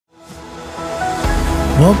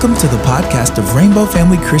Welcome to the podcast of Rainbow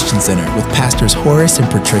Family Christian Center with Pastors Horace and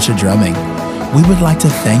Patricia Drumming. We would like to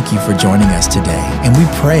thank you for joining us today, and we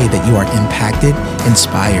pray that you are impacted,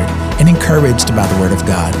 inspired, and encouraged by the Word of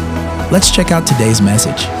God. Let's check out today's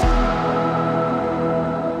message.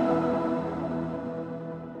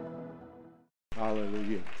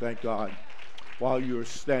 Hallelujah. Thank God. While you're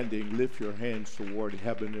standing, lift your hands toward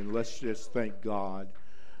heaven and let's just thank God.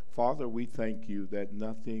 Father, we thank you that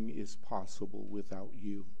nothing is possible without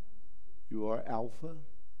you. You are Alpha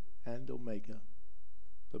and Omega,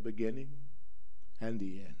 the beginning and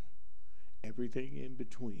the end. Everything in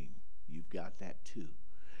between, you've got that too.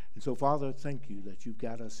 And so, Father, thank you that you've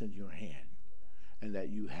got us in your hand and that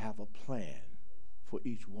you have a plan for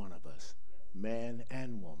each one of us, man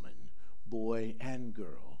and woman, boy and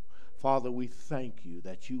girl. Father, we thank you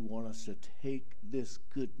that you want us to take this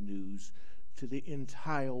good news to the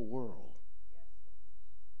entire world.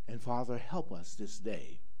 And Father, help us this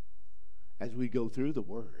day as we go through the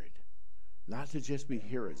word, not to just be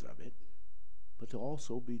hearers of it, but to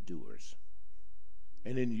also be doers.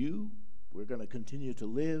 And in you, we're going to continue to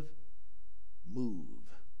live, move,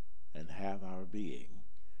 and have our being.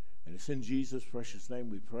 And it's in Jesus' precious name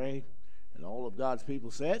we pray. And all of God's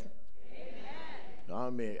people said, Amen.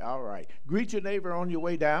 Amen. All right. Greet your neighbor on your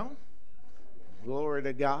way down. Glory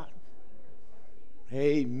to God.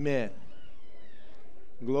 Amen.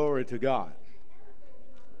 Glory to God.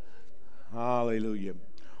 Hallelujah.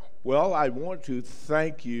 Well, I want to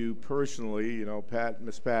thank you personally. You know,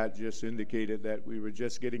 Miss Pat just indicated that we were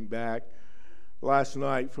just getting back last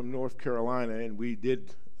night from North Carolina, and we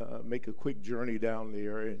did make a quick journey down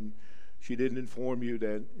there, and she didn't inform you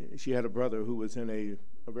that she had a brother who was in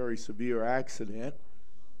a very severe accident,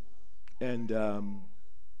 and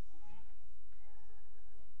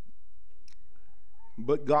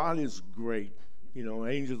but God is great. You know,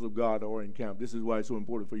 angels of God are encamped. This is why it's so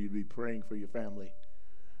important for you to be praying for your family.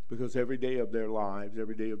 Because every day of their lives,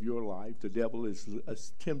 every day of your life, the devil is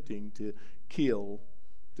attempting to kill,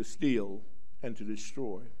 to steal, and to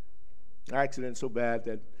destroy. Accident so bad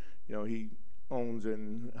that, you know, he owns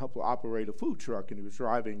and helps operate a food truck, and he was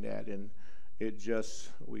driving that, and it just,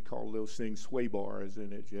 we call those things sway bars,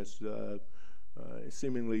 and it just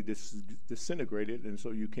seemingly disintegrated, and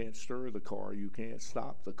so you can't stir the car, you can't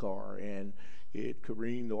stop the car, and it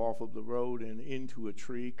careened off of the road and into a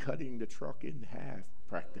tree, cutting the truck in half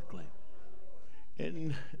practically.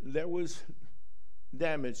 And there was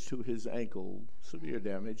damage to his ankle, severe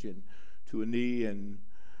damage, and to a knee. And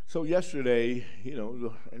so yesterday, you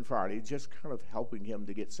know, and Friday, just kind of helping him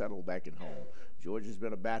to get settled back at home. George has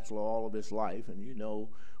been a bachelor all of his life, and you know,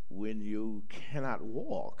 when you cannot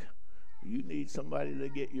walk, you need somebody to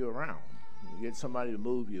get you around. You get somebody to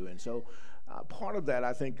move you. And so part of that,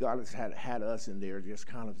 I think God has had us in there just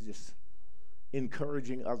kind of just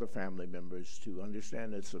encouraging other family members to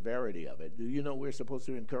understand the severity of it. Do you know we're supposed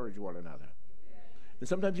to encourage one another? And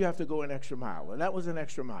sometimes you have to go an extra mile. And that was an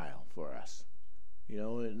extra mile for us. You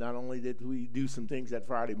know, and not only did we do some things that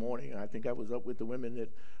Friday morning, I think I was up with the women at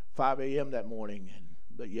 5 a.m. that morning,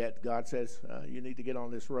 but yet God says, you need to get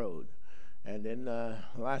on this road. And then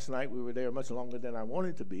last night we were there much longer than I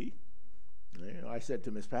wanted to be. You know, I said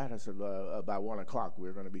to Miss Pat, I said, by 1 o'clock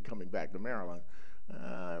we're going to be coming back to Maryland.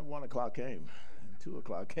 1 o'clock came, 2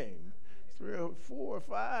 o'clock came, 3 or 4 or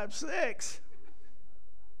 5, 6.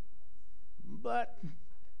 But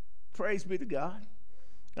praise be to God.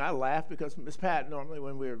 I laugh because Miss Pat, normally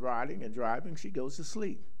when we're riding and driving, she goes to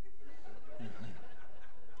sleep.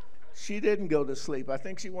 She didn't go to sleep. I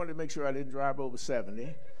think she wanted to make sure I didn't drive over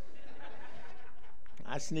 70.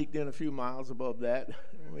 I sneaked in a few miles above that.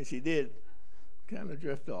 When she did, kind of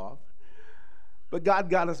drift off. But God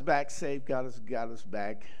got us back safe, got us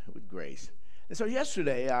back with grace. And so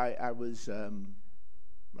yesterday, I was,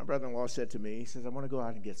 my brother-in-law said to me, he says, I want to go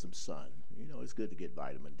out and get some sun. You know, it's good to get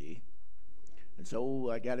vitamin D. And so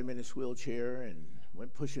I got him in his wheelchair and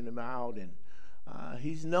went pushing him out. And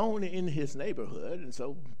he's known in his neighborhood. And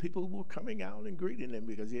so people were coming out and greeting him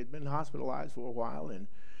because he had been hospitalized for a while. And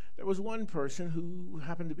there was one person who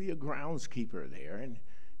happened to be a groundskeeper there. And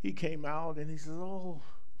he came out and he says, oh,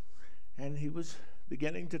 and he was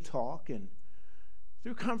beginning to talk. And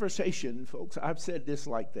through conversation, folks, I've said this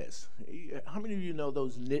like this. How many of you know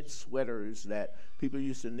those knit sweaters that people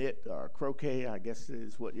used to knit, or croquet, I guess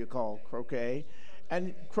is what you call croquet,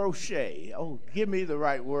 and crochet. Oh, give me the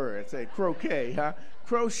right word. Say croquet, huh?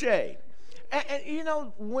 Crochet. And you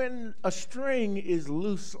know, when a string is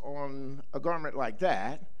loose on a garment like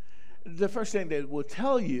that, the first thing they will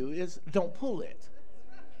tell you is don't pull it.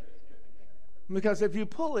 Because if you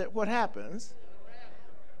pull it, what happens?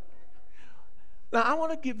 Now, I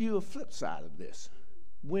want to give you a flip side of this.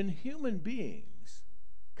 when human beings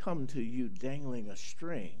come to you dangling a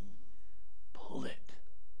string, pull it.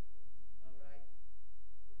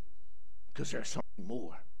 Because there's something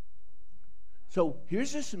more. So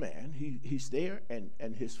here's this man. He's there,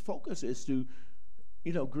 and his focus is to,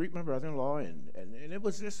 greet my brother-in-law, and it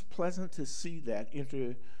was just pleasant to see that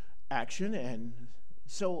interaction. And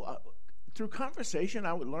so through conversation,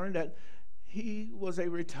 I would learn that he was a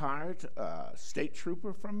retired state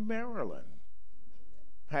trooper from Maryland,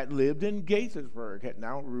 had lived in Gaithersburg, had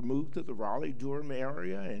now removed to the Raleigh-Durham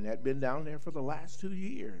area, and had been down there for the last 2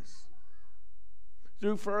 years.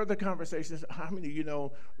 Through further conversations, how many of you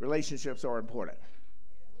know relationships are important?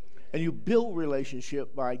 And you build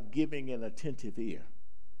relationship by giving an attentive ear.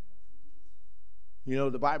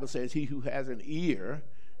 The Bible says, he who has an ear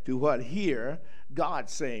to what hear,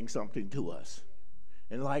 God's saying something to us.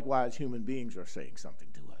 And likewise, human beings are saying something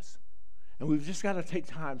to us. And we've just got to take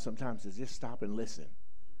time sometimes to just stop and listen.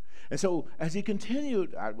 And so as he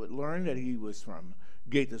continued, I would learn that he was from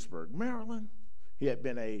Gaithersburg, Maryland. He had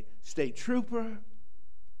been a state trooper.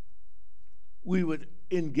 We would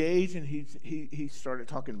engage, and he started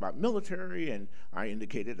talking about military, and I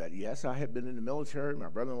indicated that, yes, I had been in the military. My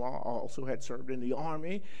brother-in-law also had served in the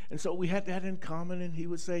Army, and so we had that in common, and he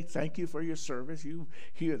would say, thank you for your service. You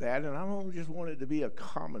hear that, and I don't just want it to be a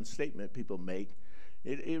common statement people make.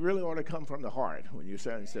 It really ought to come from the heart when you're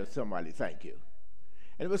saying to somebody, thank you.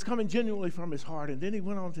 And it was coming genuinely from his heart, and then he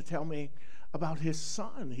went on to tell me about his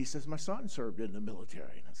son. He says, my son served in the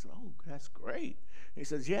military. And I said, oh, that's great. He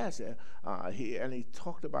says, yes. He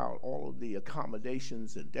talked about all of the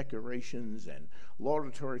accommodations and decorations and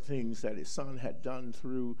laudatory things that his son had done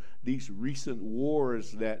through these recent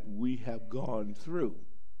wars that we have gone through.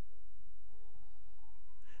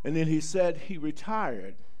 And then he said he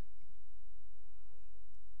retired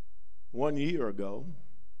 1 year ago.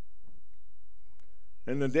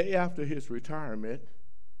 And the day after his retirement,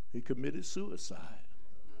 he committed suicide.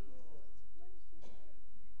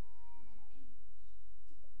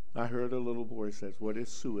 I heard a little boy says, what is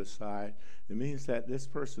suicide? It means that this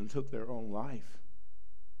person took their own life.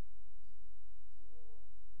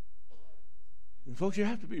 And folks, you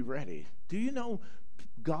have to be ready. Do you know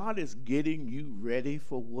God is getting you ready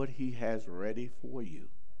for what he has ready for you?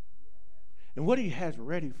 And what he has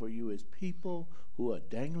ready for you is people who are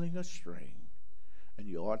dangling a string, and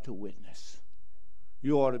you ought to witness.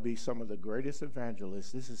 You ought to be some of the greatest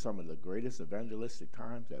evangelists. This is some of the greatest evangelistic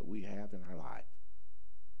times that we have in our life.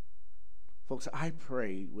 Folks, I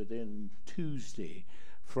prayed within Tuesday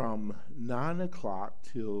from 9 o'clock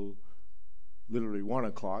till literally 1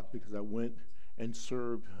 o'clock, because I went and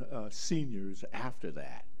served seniors after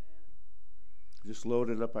that. Just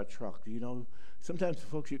loaded up our truck. Sometimes,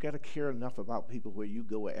 folks, you got to care enough about people where you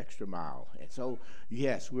go an extra mile. And so,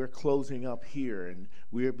 yes, we're closing up here, and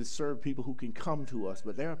we're able to serve people who can come to us,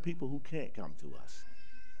 but there are people who can't come to us.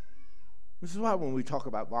 This is why when we talk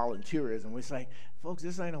about volunteerism, we say, folks,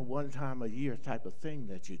 this ain't a one-time-a-year type of thing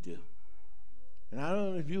that you do. And I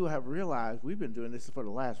don't know if you have realized, we've been doing this for the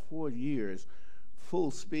last 4 years, full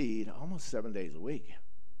speed, almost 7 days a week.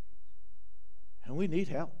 And we need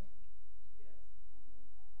help.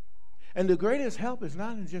 And the greatest help is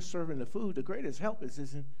not in just serving the food. The greatest help is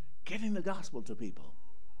in getting the gospel to people.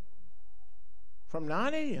 From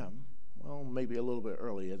 9 a.m., well, maybe a little bit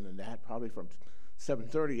earlier than that, probably from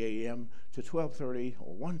 7:30 a.m. to 12:30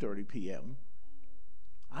 or 1:30 p.m.,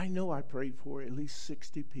 I know I prayed for at least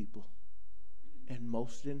 60 people, and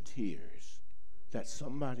most in tears, that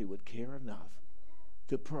somebody would care enough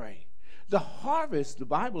to pray. The harvest, the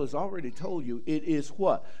Bible has already told you, it is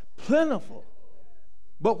what? Plentiful.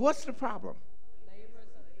 But what's the problem?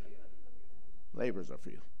 Labors are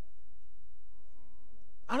few.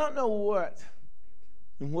 I don't know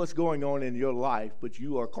what's going on in your life, but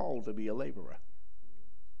you are called to be a laborer.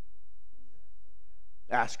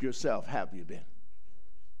 Ask yourself, have you been?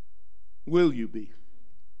 Will you be?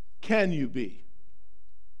 Can you be?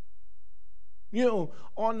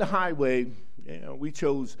 On the highway, we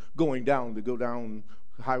chose go down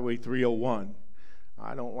Highway 301.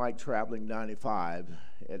 I don't like traveling 95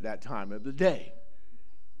 at that time of the day.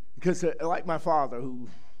 Because like my father, who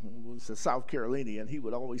was a South Carolinian, he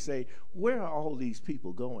would always say, where are all these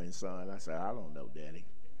people going, son? I said, I don't know, Daddy.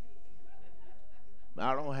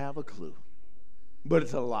 I don't have a clue. But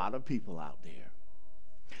it's a lot of people out there.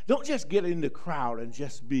 Don't just get in the crowd and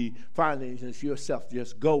just be finding yourself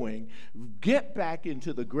just going. Get back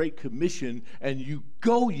into the Great Commission and you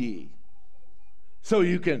go ye. So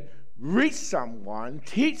you can reach someone,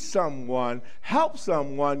 teach someone, help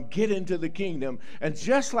someone get into the kingdom. And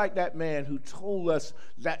just like that man who told us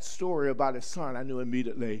that story about his son, I knew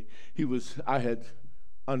immediately I had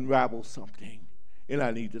unravel something, and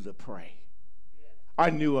I needed to pray. I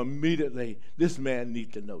knew immediately this man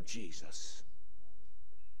needs to know Jesus.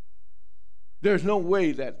 There's no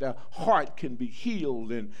way that the heart can be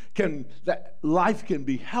healed and that life can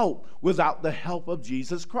be helped without the help of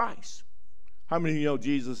Jesus Christ. How many of you know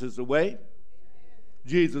Jesus is the way?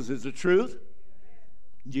 Jesus is the truth.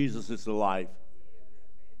 Jesus is the life.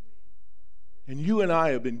 And you and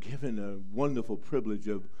I have been given a wonderful privilege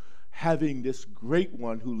of having this great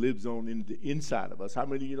one who lives on in the inside of us. How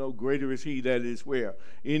many of you know greater is he that is where?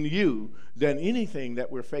 In you than anything that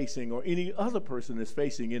we're facing or any other person is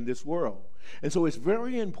facing in this world. And so it's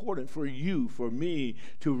very important for you, for me,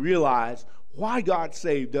 to realize why God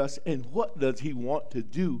saved us and what does he want to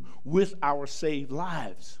do with our saved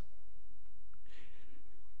lives.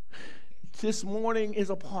 This morning is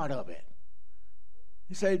a part of it.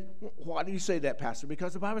 You say, why do you say that, Pastor?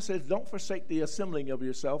 Because the Bible says, don't forsake the assembling of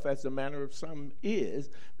yourself as the manner of some is,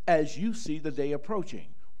 as you see the day approaching.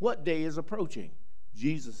 What day is approaching?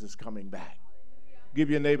 Jesus is coming back. Give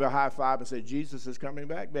your neighbor a high five and say, Jesus is coming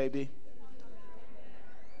back, baby.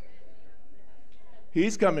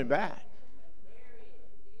 He's coming back.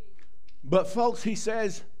 But folks, he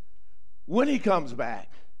says, when he comes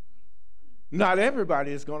back, not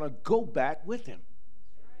everybody is going to go back with him.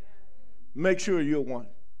 Make sure you're one.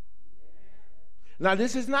 Now,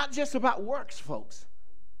 this is not just about works, folks.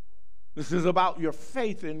 This is about your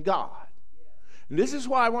faith in God. And this is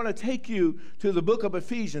why I want to take you to the book of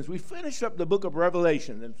Ephesians. We finished up the book of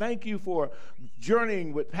Revelation, and thank you for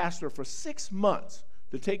journeying with Pastor for 6 months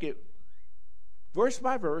to take it verse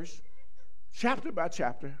by verse, chapter by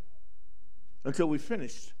chapter, until we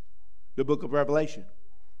finished the book of Revelation.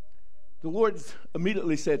 The Lord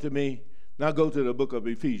immediately said to me, now go to the book of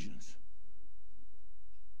Ephesians.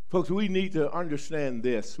 Folks, we need to understand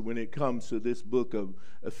this when it comes to this book of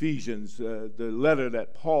Ephesians, the letter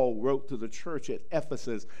that Paul wrote to the church at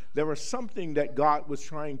Ephesus. There was something that God was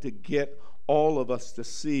trying to get all of us to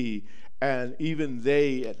see, and even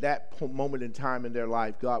they, at that moment in time in their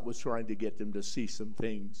life, God was trying to get them to see some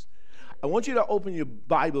things. I want you to open your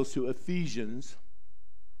Bibles to Ephesians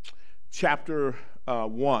chapter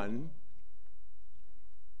 1.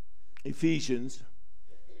 Ephesians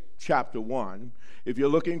chapter 1. If you're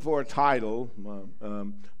looking for a title,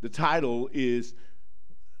 the title is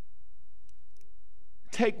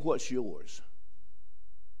Take What's Yours.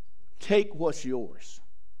 Take what's yours.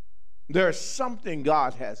 There's something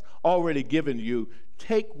God has already given you.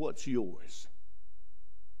 Take what's yours.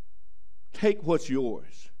 Take what's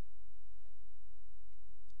yours.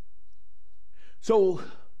 So,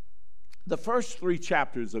 the first 3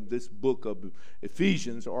 chapters of this book of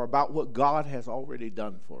Ephesians are about what God has already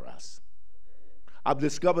done for us. I've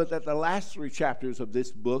discovered that the last 3 chapters of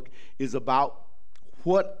this book is about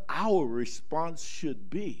what our response should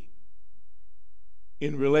be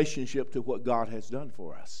in relationship to what God has done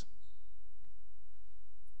for us.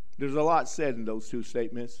 There's a lot said in those 2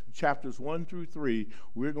 statements. Chapters 1 through 3,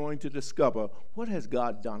 we're going to discover what has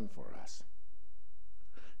God done for us.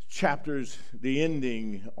 Chapters, the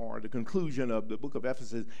ending or the conclusion of the book of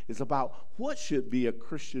Ephesus is about what should be a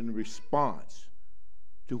Christian response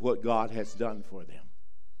to what God has done for them.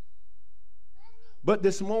 But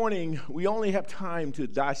this morning, we only have time to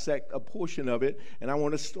dissect a portion of it, and I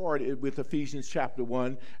want to start it with Ephesians chapter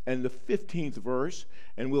 1 and the 15th verse,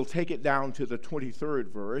 and we'll take it down to the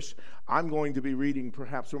 23rd verse. I'm going to be reading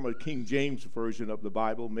perhaps from a King James version of the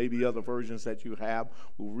Bible. Maybe other versions that you have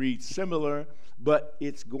will read similar, but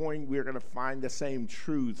we're going to find the same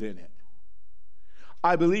truth in it.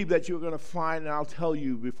 I believe that you're going to find, and I'll tell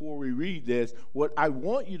you before we read this, what I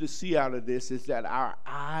want you to see out of this is that our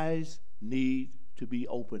eyes need to be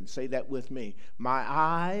open. Say that with me. My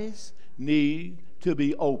eyes need to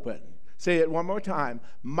be open. Say it one more time.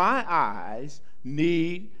 My eyes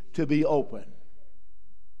need to be open.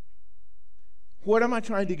 What am I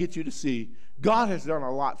trying to get you to see? God has done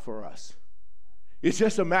a lot for us. It's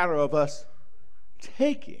just a matter of us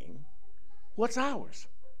taking what's ours.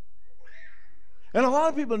 And a lot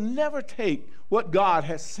of people never take what God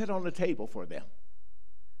has set on the table for them.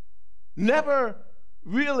 Never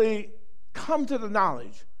really come to the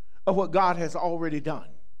knowledge of what God has already done.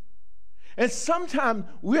 And sometimes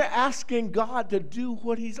we're asking God to do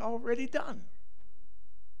what he's already done.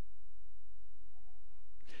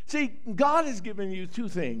 See, God has given you 2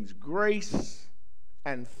 things, grace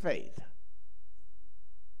and faith.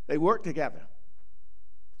 They work together.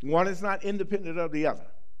 One is not independent of the other,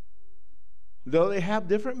 though they have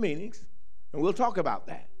different meanings, and we'll talk about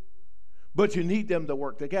that. But you need them to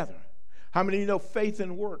work together. How many of you know faith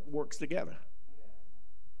and work works together?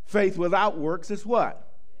 Faith without works is what?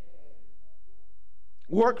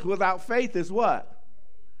 Works without faith is what?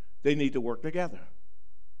 They need to work together.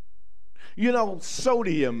 You know,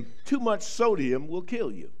 sodium, too much sodium will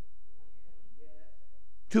kill you.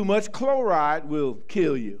 Too much chloride will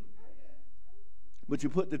kill you. But you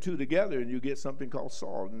put the two together and you get something called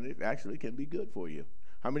salt, and it actually can be good for you.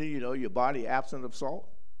 How many of you know your body absent of salt?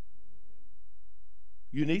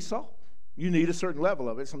 You need salt. You need a certain level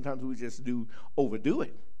of it. Sometimes we just overdo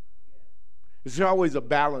it. There's always a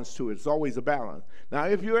balance to it. It's always a balance. Now,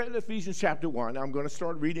 if you're in Ephesians chapter 1, I'm going to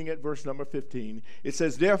start reading at verse number 15. It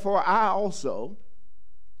says, therefore I also,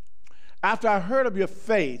 after I heard of your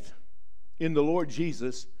faith in the Lord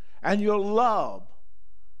Jesus and your love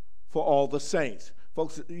for all the saints.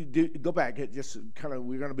 Folks, go back.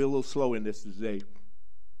 We're going to be a little slow in this today.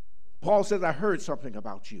 Paul says, I heard something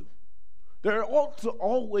about you. There ought to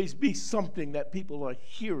always be something that people are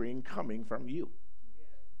hearing coming from you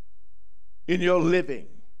in your living.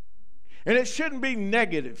 And it shouldn't be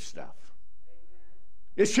negative stuff.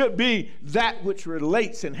 It should be that which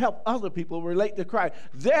relates and help other people relate to Christ.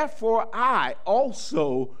 Therefore, I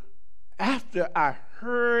also, after I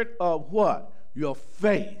heard of what? Your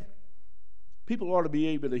faith. People ought to be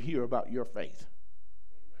able to hear about your faith.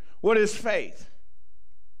 What is faith?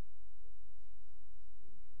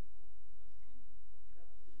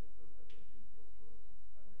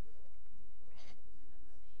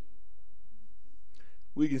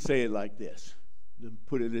 We can say it like this. To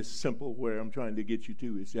put it as simple where I'm trying to get you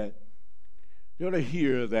to is that you ought to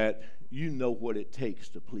hear that you know what it takes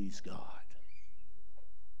to please God.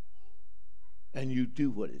 And you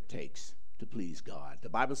do what it takes to please God. The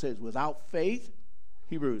Bible says without faith,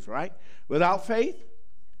 Hebrews, right? Without faith,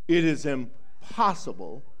 it is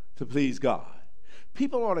impossible to please God.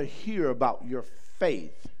 People ought to hear about your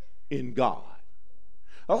faith in God.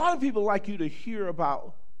 A lot of people like you to hear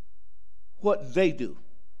about what they do.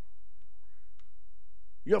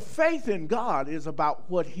 Your faith in God is about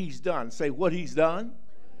what he's done. Say what he's done.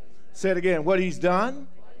 Say it again. What he's done.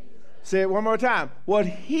 Say it one more time. What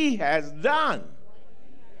he has done.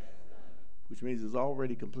 Which means it's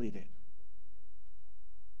already completed.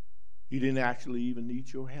 He didn't actually even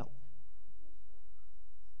need your help.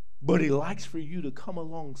 But he likes for you to come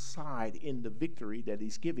alongside in the victory that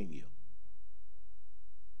he's giving you.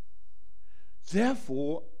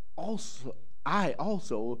 Therefore, I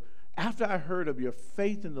also, after I heard of your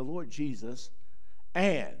faith in the Lord Jesus,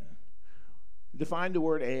 and, define the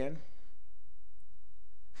word and,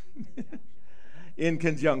 in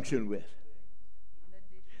conjunction with.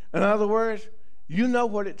 In other words, you know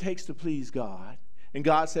what it takes to please God, and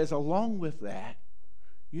God says along with that,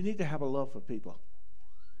 you need to have a love for people.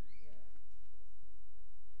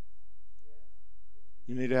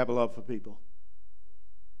 You need to have a love for people.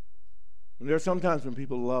 And there are some times when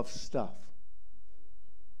people love stuff.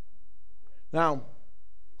 Now,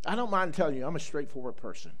 I don't mind telling you, I'm a straightforward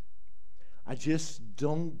person. I just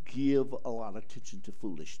don't give a lot of attention to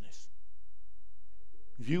foolishness.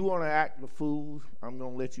 If you want to act the fool, I'm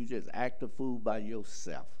going to let you just act the fool by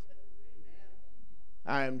yourself.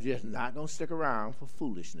 I am just not going to stick around for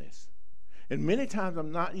foolishness. And many times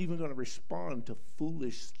I'm not even going to respond to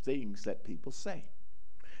foolish things that people say.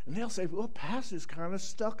 And they'll say, well, pastor's kind of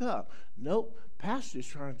stuck up. Nope, pastor's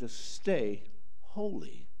trying to stay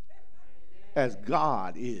holy as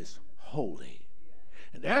God is holy.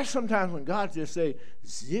 And there's sometimes when God just say,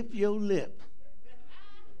 zip your lip.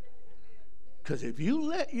 Because if you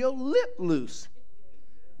let your lip loose,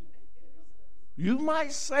 you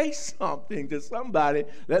might say something to somebody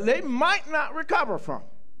that they might not recover from.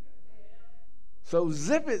 So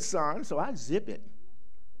zip it, son. So I zip it.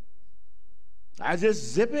 I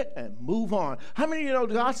just zip it and move on. How many of you know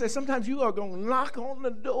God says sometimes you are going to knock on the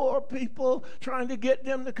door of people trying to get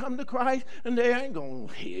them to come to Christ, and they ain't going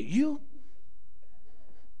to hear you?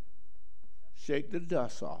 Shake the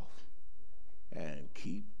dust off and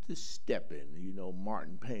keep the stepping. You know,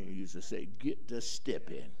 Martin Payne used to say, get the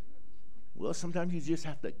stepping. Well, sometimes you just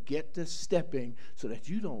have to get the stepping so that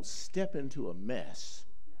you don't step into a mess.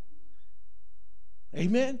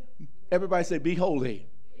 Amen? Everybody say, be holy.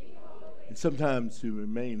 And sometimes to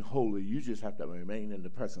remain holy, you just have to remain in the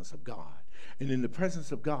presence of God. And in the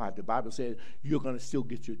presence of God, the Bible says you're going to still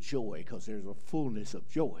get your joy because there's a fullness of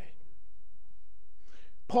joy.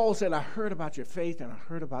 Paul said, I heard about your faith and I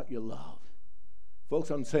heard about your love.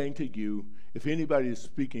 Folks, I'm saying to you, if anybody is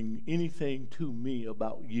speaking anything to me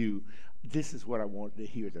about you, this is what I want to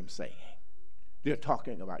hear them saying. They're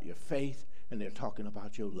talking about your faith and they're talking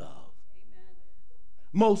about your love.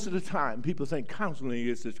 Most of the time, people think counseling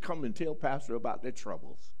is to come and tell pastor about their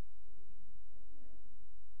troubles.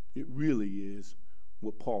 It really is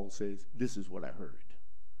what Paul says, this is what I heard.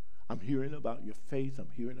 I'm hearing about your faith. I'm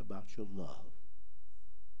hearing about your love.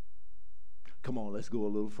 Come on, let's go a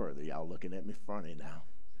little further. Y'all looking at me funny now.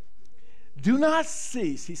 Do not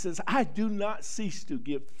cease. He says, I do not cease to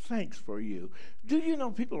give thanks for you. Do you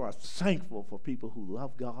know people are thankful for people who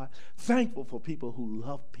love God? Thankful for people who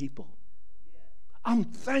love people. I'm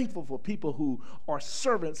thankful for people who are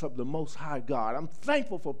servants of the Most High God. I'm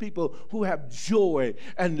thankful for people who have joy,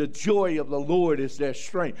 and the joy of the Lord is their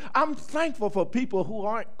strength. I'm thankful for people who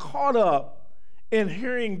aren't caught up in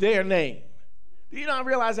hearing their name. Do you not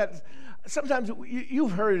realize that sometimes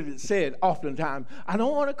you've heard it said oftentimes, I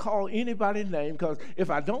don't want to call anybody's name because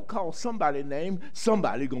if I don't call somebody's name,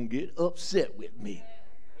 somebody's going to get upset with me.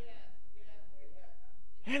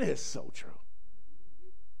 And it's so true.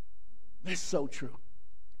 It's so true.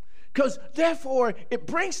 Because therefore, it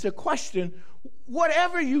brings the question,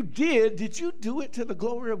 whatever you did you do it to the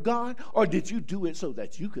glory of God? Or did you do it so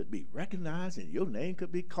that you could be recognized and your name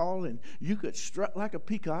could be called and you could strut like a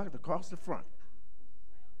peacock across the front?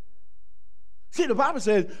 See, the Bible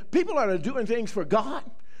says people that are doing things for God,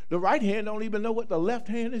 the right hand don't even know what the left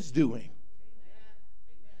hand is doing.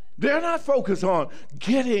 They're not focused on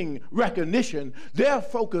getting recognition. They're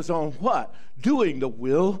focused on what? Doing the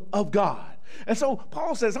will of God. And so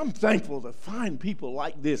Paul says, I'm thankful to find people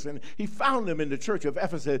like this. And he found them in the church of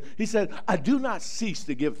Ephesus. He said, I do not cease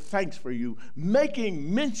to give thanks for you,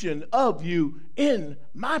 making mention of you in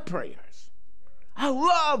my prayers. I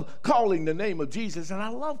love calling the name of Jesus, and I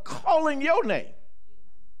love calling your name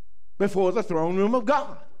before the throne room of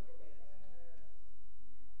God.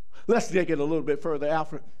 Let's take it a little bit further,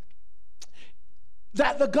 Alfred.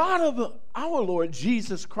 That the God of our Lord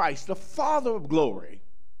Jesus Christ, the Father of glory,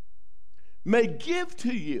 may give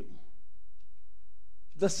to you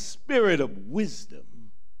the spirit of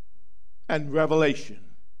wisdom and revelation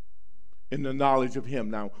in the knowledge of him.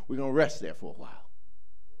 Now, we're going to rest there for a while.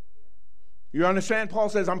 You understand? Paul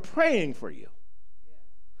says, I'm praying for you.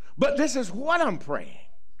 But this is what I'm praying.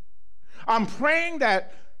 I'm praying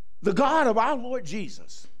that the God of our Lord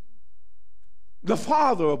Jesus, the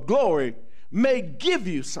Father of glory, may give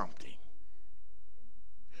you something.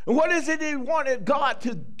 And what is it he wanted God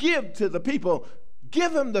to give to the people?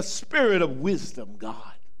 Give them the spirit of wisdom, God.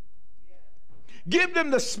 Give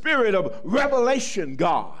them the spirit of revelation,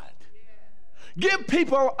 God. Give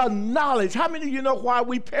people a knowledge. How many of you know why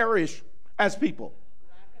we perish as people?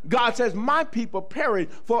 God says, my people perish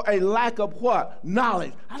for a lack of what?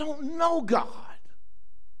 Knowledge. I don't know God.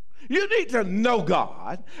 You need to know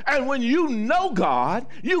God. And when you know God,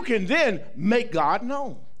 you can then make God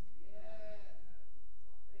known.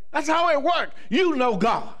 That's how it works. You know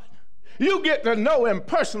God. You get to know him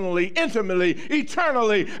personally, intimately,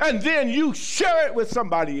 eternally, and then you share it with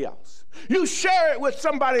somebody else. You share it with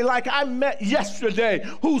somebody like I met yesterday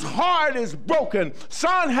whose heart is broken.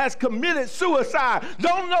 Son has committed suicide.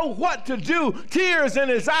 Don't know what to do. Tears in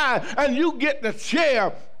his eyes. And you get to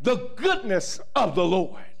share the goodness of the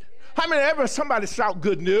Lord. How many ever somebody shout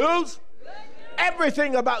good news?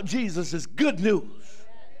 Everything about Jesus is good news.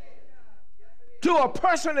 To a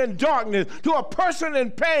person in darkness, to a person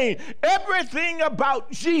in pain, everything about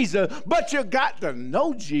Jesus. But you got to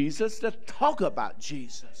know Jesus to talk about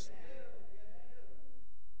Jesus.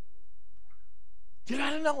 You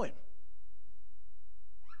got to know him.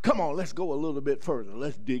 Come on, let's go a little bit further.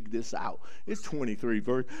 Let's dig this out. It's 23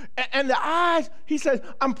 verse. And the eyes, he says,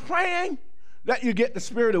 I'm praying that you get the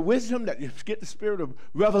spirit of wisdom, that you get the spirit of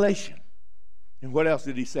revelation. And what else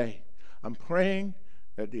did he say? I'm praying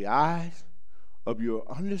that the eyes of your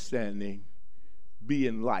understanding be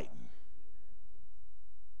enlightened.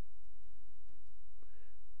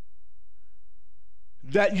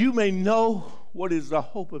 That you may know what is the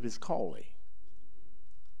hope of his calling.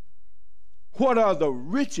 What are the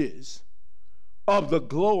riches of the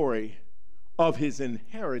glory of his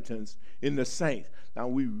inheritance in the saints? Now,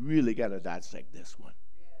 we really got to dissect this one.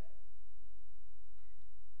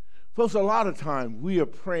 Folks, a lot of times we are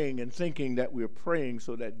praying and thinking that we're praying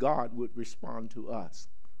so that God would respond to us.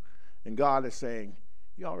 And God is saying,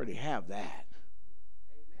 you already have that.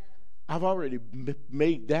 Amen. I've already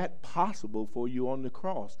made that possible for you on the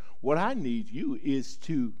cross. What I need you is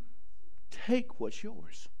to take what's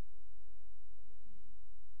yours.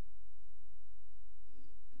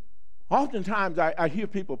 Oftentimes I hear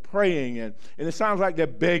people praying and it sounds like they're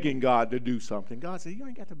begging God to do something. God says, you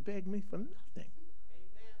ain't got to beg me for nothing. Amen.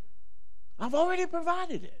 I've already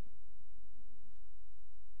provided it.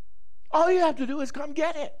 All you have to do is come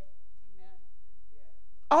get it. Amen.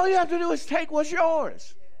 All you have to do is take what's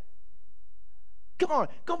yours. Yeah. Come on,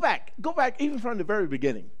 go back even from the very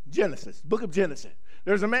beginning. Genesis, book of Genesis.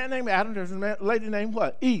 There's a man named Adam, there's a lady named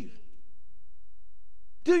what? Eve.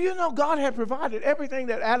 Do you know God had provided everything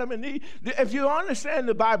that Adam and Eve? If you understand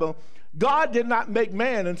the Bible, God did not make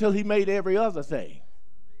man until he made every other thing.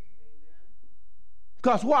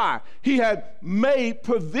 Because why? He had made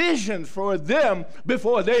provisions for them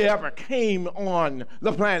before they ever came on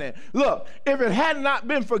the planet. Look, if it had not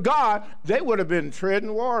been for God, they would have been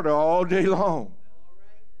treading water all day long.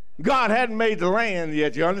 God hadn't made the land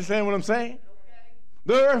yet. You understand what I'm saying?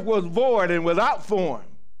 The earth was void and without form.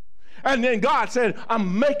 And then God said,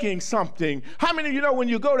 I'm making something. How many of you know when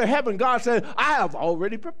you go to heaven, God said, I have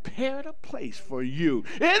already prepared a place for you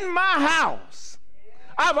in my house.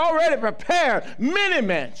 I've already prepared many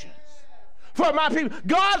mansions for my people.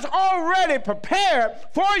 God's already prepared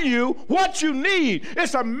for you what you need.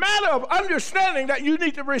 It's a matter of understanding that you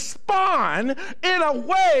need to respond in a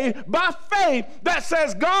way by faith that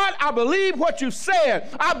says, God, I believe what you said.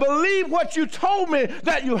 I believe what you told me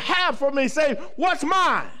that you have for me. Say, what's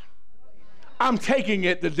mine? I'm taking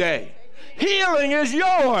it today. Healing is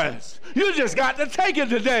yours. You just got to take it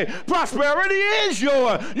today. Prosperity is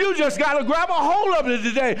yours. You just got to grab a hold of it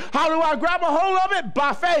today. How do I grab a hold of it?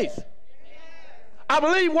 By faith. I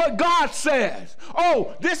believe what God says.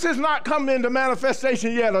 Oh, this is not coming into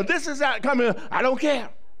manifestation yet, or this is not coming. I don't care.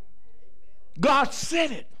 God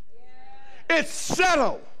said it. It's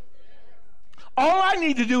settled. All I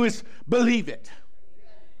need to do is believe it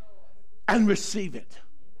and receive it.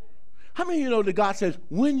 How many of you know that God says,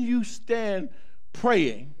 when you stand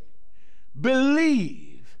praying,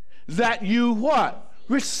 believe that you what?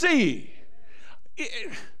 Receive.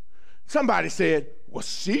 Somebody said, well,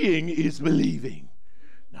 seeing is believing.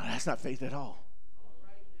 No, that's not faith at all.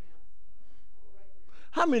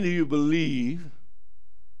 How many of you believe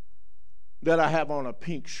that I have on a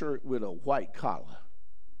pink shirt with a white collar?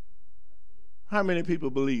 How many people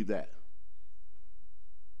believe that?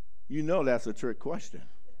 You know that's a trick question.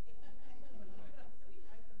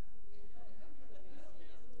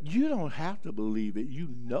 You don't have to believe it. You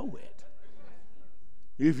know it.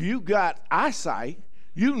 If you got eyesight,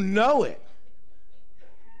 you know it.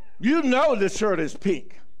 You know the shirt is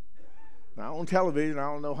pink. Now, on television,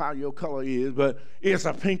 I don't know how your color is, but it's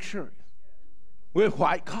a pink shirt with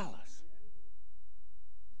white collars.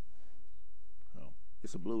 Oh,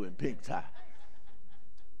 it's a blue and pink tie.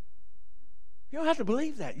 You don't have to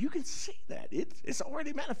believe that. You can see that. It's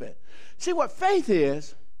already manifest. See, what faith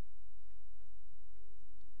is,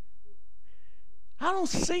 I don't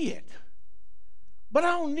see it, but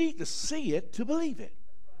I don't need to see it to believe it.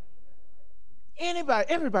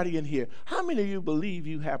 Everybody in here, how many of you believe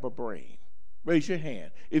you have a brain? Raise your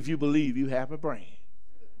hand if you believe you have a brain.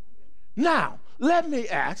 Now, let me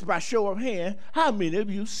ask by show of hand, how many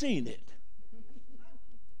of you seen it?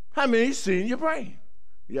 How many of you seen your brain?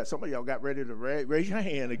 Yeah, some of y'all got ready to raise your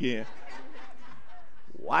hand again.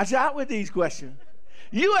 Watch out with these questions.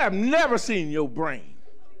 You have never seen your brain.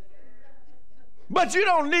 But you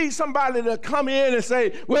don't need somebody to come in and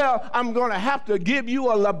say, well, I'm going to have to give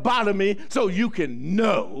you a lobotomy so you can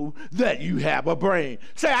know that you have a brain.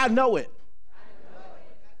 Say, I know it.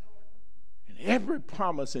 And every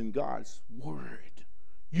promise in God's word,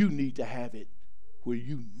 you need to have it where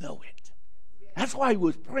you know it. That's why he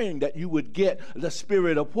was praying that you would get the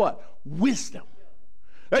spirit of what? Wisdom.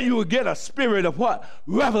 That you would get a spirit of what?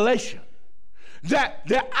 Revelation. That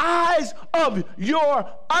the eyes of your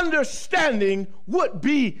understanding would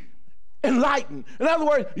be enlightened. In other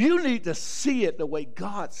words, you need to see it the way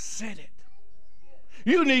God said it.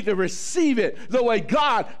 You need to receive it the way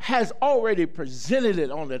God has already presented it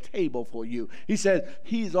on the table for you. He says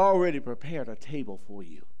he's already prepared a table for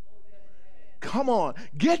you. Come on,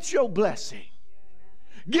 get your blessing.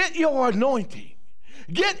 Get your anointing.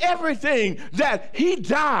 Get everything that he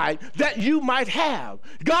died that you might have.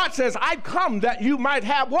 God says, I come that you might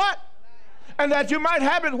have what? And that you might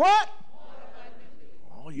have it what?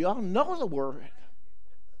 Oh, y'all know the word.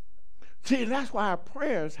 See, that's why our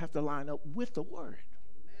prayers have to line up with the word.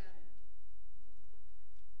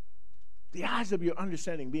 The eyes of your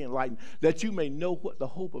understanding be enlightened, that you may know what the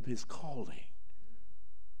hope of his calling.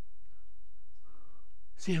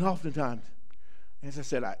 See, and oftentimes, as I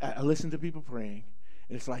said, I listen to people praying,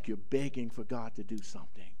 and it's like you're begging for God to do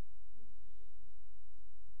something.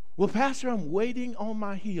 Well, Pastor, I'm waiting on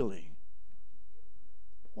my healing.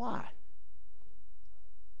 Why?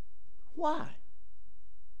 Why?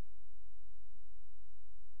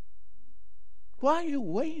 Why are you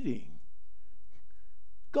waiting?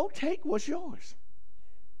 Go take what's yours.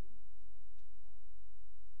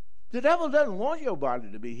 The devil doesn't want your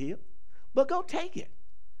body to be healed, but go take it.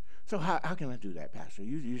 So how can I do that, Pastor?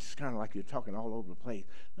 You're just kind of like you're talking all over the place.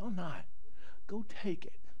 No, I'm not. Go take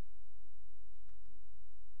it.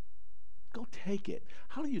 Go take it.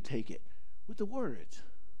 How do you take it? With the words.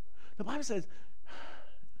 The Bible says,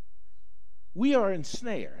 we are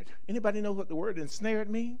ensnared. Anybody know what the word ensnared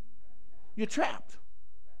means? You're trapped.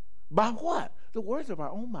 By what? The words of our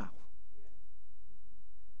own mouth.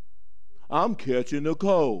 I'm catching a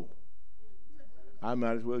cold. I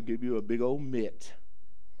might as well give you a big old mitt,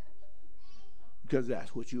 because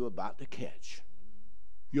that's what you're about to catch.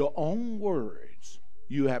 Your own words,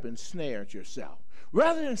 you have ensnared yourself.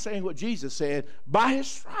 Rather than saying what Jesus said, by his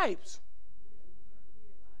stripes.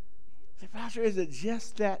 Say, Pastor, is it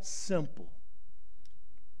just that simple?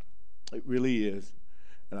 It really is.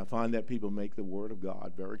 And I find that people make the Word of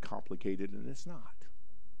God very complicated, and it's not.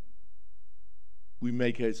 We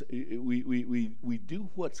do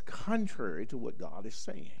what's contrary to what God is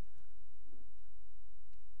saying.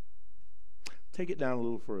 Take it down a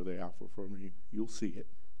little further, Alpha, for me. You'll see it.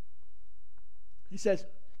 He says,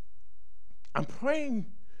 I'm praying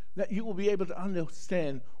that you will be able to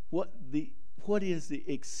understand what is the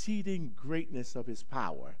exceeding greatness of his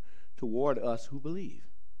power toward us who believe,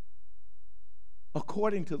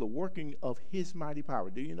 according to the working of his mighty power.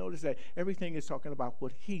 Do you notice that everything is talking about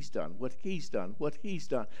what he's done, what he's done, what he's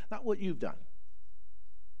done, not what you've done.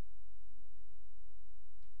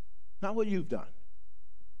 Not what you've done.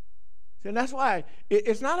 And that's why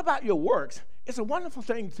it's not about your works. It's a wonderful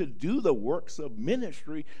thing to do the works of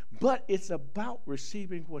ministry, but it's about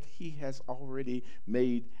receiving what he has already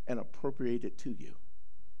made and appropriated to you.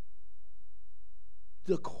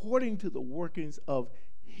 According to the workings of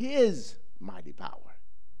his mighty power.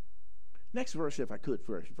 Next verse, if I could,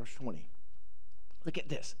 verse 20. Look at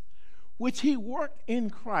this. Which he worked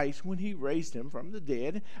in Christ when he raised him from the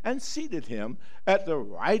dead and seated him at the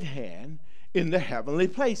right hand in the heavenly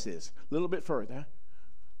places. A little bit further.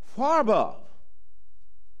 Far above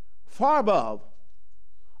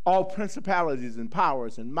all principalities and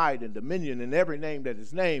powers and might and dominion and every name that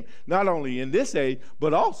is named, not only in this age,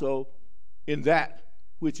 but also in that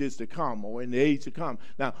which is to come, or in the age to come.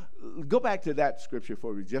 Now, go back to that scripture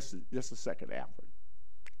for me just a second, Alfred.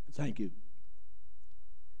 Thank you.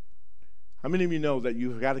 How many of you know that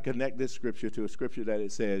you've got to connect this scripture to a scripture that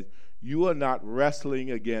it says, you are not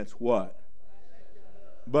wrestling against what?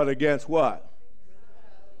 But against what?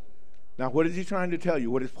 Now, what is he trying to tell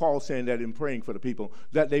you? What is Paul saying that in praying for the people?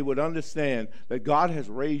 That they would understand that God has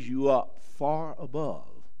raised you up far above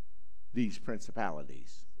these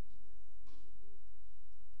principalities.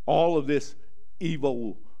 All of this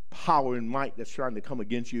evil power and might that's trying to come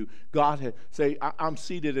against you, God has say, I'm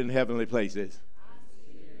seated in heavenly places.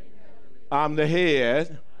 I'm the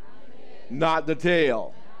head, not the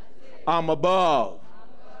tail. I'm above,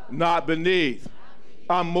 not beneath.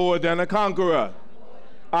 I'm more than a conqueror.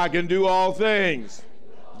 I can do all things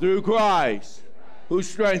through Christ who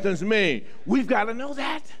strengthens me. We've got to know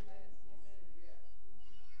that.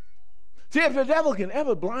 See, if the devil can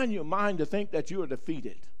ever blind your mind to think that you are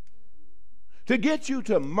defeated, to get you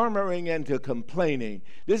to murmuring and to complaining.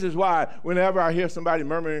 This is why whenever I hear somebody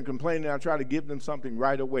murmuring and complaining, I try to give them something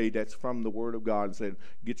right away that's from the Word of God and say,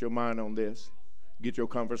 get your mind on this. Get your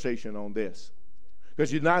conversation on this.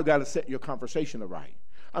 Because you've now got to set your conversation right.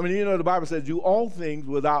 I mean, you know, the Bible says do all things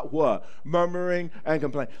without what? Murmuring and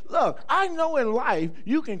complaining. Look, I know in life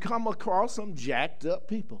you can come across some jacked up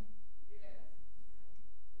people.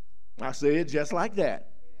 I say it just like that.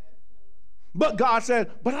 But God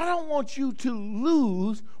said, but I don't want you to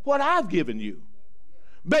lose what I've given you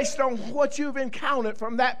based on what you've encountered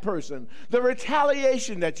from that person, the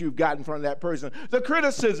retaliation that you've gotten from that person, the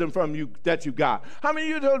criticism from you that you got. How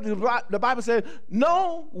many of you know the Bible said,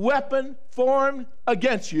 no weapon formed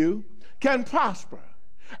against you can prosper,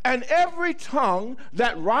 and every tongue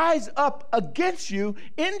that rise up against you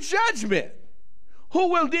in judgment, who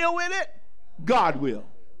will deal with it? God will.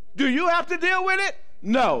 Do you have to deal with it?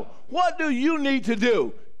 No. What do you need to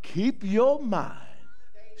do? Keep your mind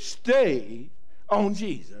stayed on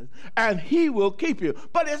Jesus, and he will keep you.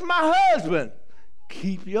 But it's my husband.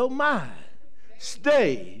 Keep your mind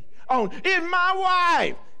stayed on. It's my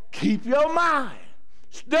wife. Keep your mind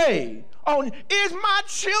stayed on. It's my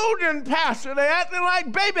children, Pastor. They're acting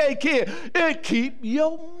like baby kids. And keep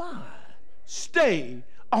your mind stayed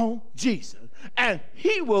on Jesus, and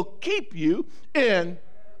he will keep you in.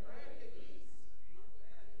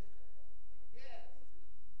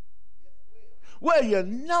 Well, you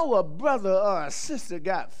know a brother or a sister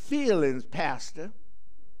got feelings, Pastor.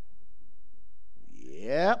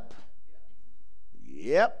 Yep,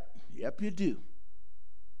 you do.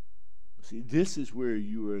 See, this is where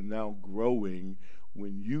you are now growing,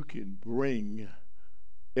 when you can bring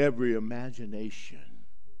every imagination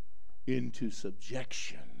into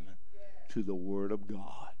subjection to the Word of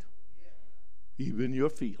God. even your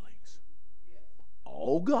feelings.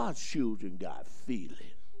 All God's children got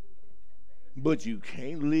feeling, but you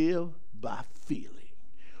can't live by feeling.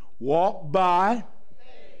 Walk by,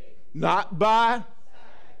 not by,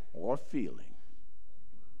 or feeling.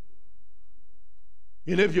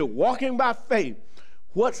 And if you're walking by faith,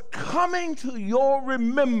 what's coming to your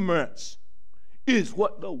remembrance is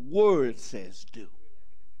what the Word says do.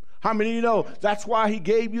 How many of you know that's why he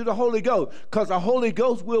gave you the Holy Ghost? Because the Holy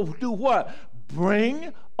Ghost will do what?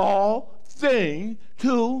 Bring all things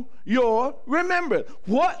to your remembrance.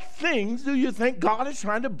 What things do you think God is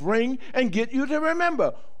trying to bring and get you to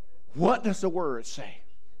remember? What does the Word say?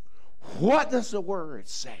 What does the Word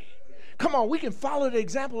say? Come on, we can follow the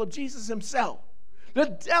example of Jesus himself.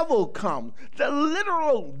 The devil comes, the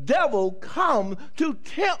literal devil comes to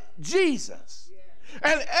tempt Jesus.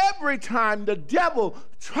 And every time the devil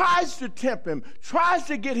tries to tempt him, tries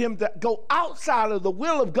to get him to go outside of the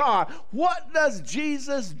will of God, what does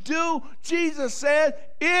Jesus do? Jesus said,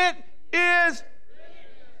 it is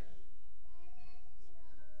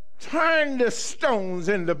turn the stones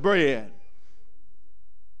into bread.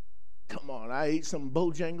 Come on, I ate some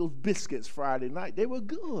Bojangles biscuits Friday night. They were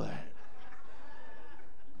good.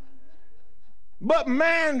 But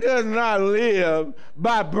man does not live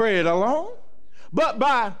by bread alone, but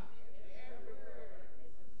by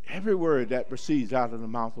every word that proceeds out of the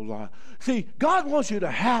mouth of God. See, God wants you to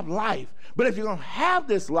have life, but if you're going to have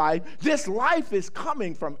this life is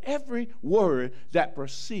coming from every word that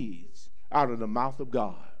proceeds out of the mouth of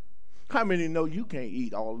God. How many know you can't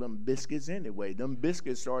eat all them biscuits anyway? Them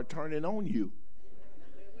biscuits start turning on you.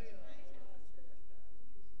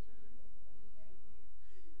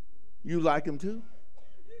 You like them too?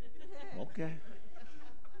 Okay.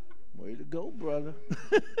 Way to go, brother.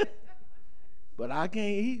 But I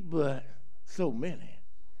can't eat but so many.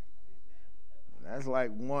 That's like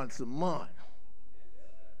once a month.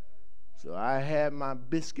 So I had my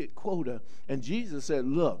biscuit quota. And Jesus said,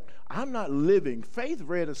 look, I'm not living. Faith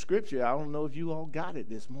read a scripture. I don't know if you all got it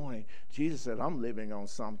this morning. Jesus said, I'm living on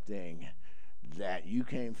something that you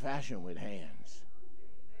can't fashion with hands.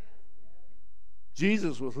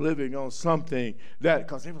 Jesus was living on something that,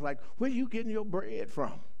 because he was like, where are you getting your bread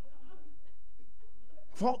from?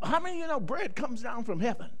 How many of you know bread comes down from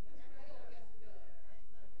heaven?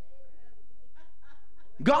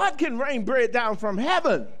 God can rain bread down from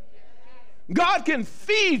heaven. God can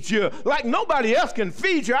feed you like nobody else can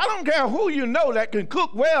feed you. I don't care who you know that can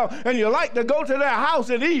cook well and you like to go to their house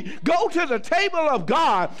and eat. Go to the table of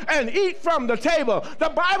God and eat from the table. The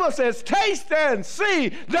Bible says, taste and see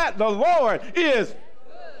that the Lord is good.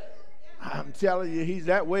 I'm telling you, he's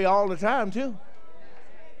that way all the time too.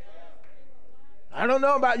 I don't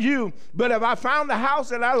know about you, but if I found a house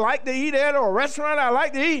that I like to eat at or a restaurant I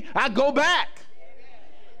like to eat, I go back.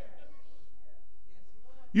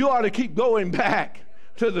 You ought to keep going back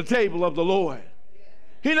to the table of the Lord.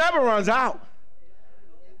 He never runs out.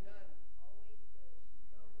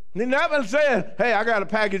 He never said, hey, I got to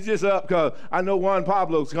package this up because I know Juan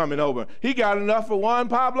Pablo's coming over. He got enough for Juan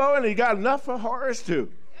Pablo and he got enough for Horace too.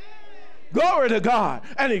 Glory to God.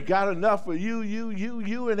 And he got enough for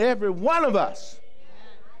you, and every one of us.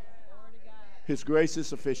 His grace is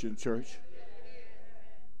sufficient, church.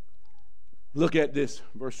 Look at this,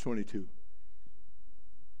 verse 22.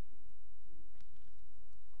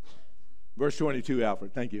 Verse 22,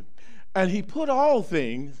 Alfred, thank you. And he put all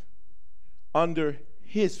things under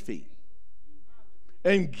his feet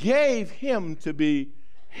and gave him to be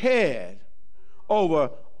head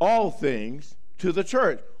over all things to the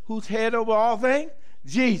church. Who's head over all things?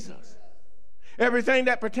 Jesus. Everything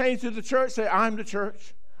that pertains to the church, say, I'm the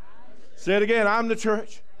church. Say it again, I'm the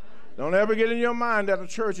church. Don't ever get in your mind that a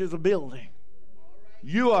church is a building.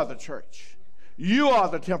 You are the church. You are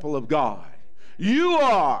the temple of God. You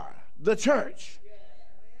are the church.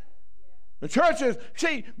 The church is,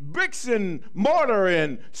 see, bricks and mortar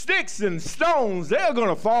and sticks and stones, they're going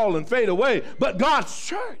to fall and fade away. But God's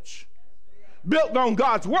church, built on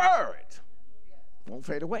God's word, won't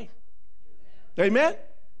fade away. Amen?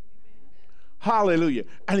 Hallelujah.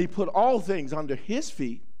 And he put all things under his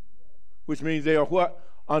feet, which means they are what?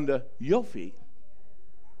 Under your feet.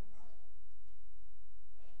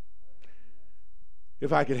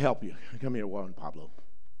 If I could help you, come here, Juan Pablo.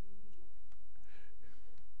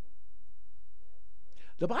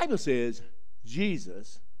 The Bible says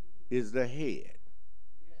Jesus is the head.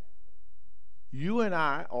 You and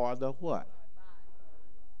I are the what?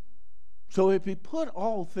 So if he put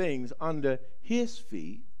all things under his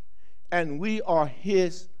feet and we are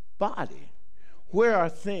his body, where are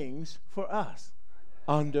things for us?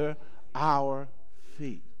 Under our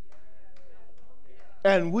feet.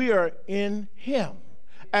 and we are in him,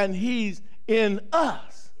 and he's in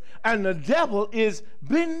us, and the devil is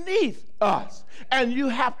beneath us, and you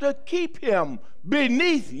have to keep him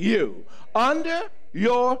beneath you, under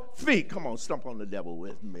your feet. Come on, stomp on the devil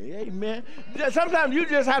with me. Amen. Sometimes you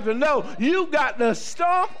just have to know you got to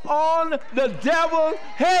stomp on the devil's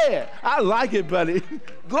head. I like it, buddy.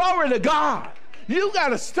 Glory to God. You got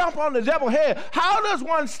to stomp on the devil's head. How does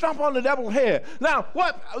one stomp on the devil's head? Now,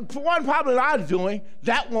 what one problem I'm doing,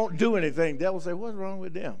 that won't do anything. The devil say, what's wrong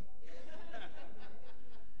with them?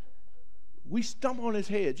 We stomp on his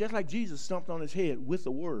head just like Jesus stomped on his head with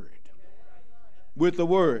the word. With the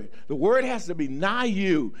word. The word has to be nigh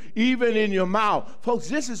you, even in your mouth. Folks,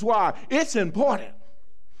 this is why it's important.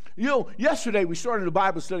 You know, yesterday we started a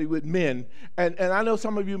Bible study with men, and I know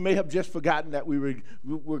some of you may have just forgotten that we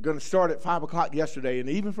were going to start at 5 o'clock yesterday, and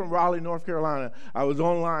even from Raleigh, North Carolina, I was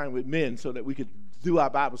online with men so that we could do our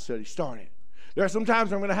Bible study started. There are some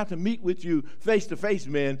times I'm going to have to meet with you face-to-face,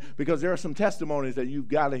 men, because there are some testimonies that you've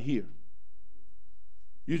got to hear.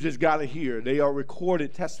 You just got to hear. They are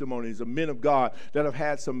recorded testimonies of men of God that have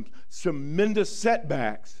had some tremendous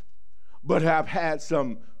setbacks, but have had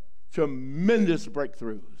some tremendous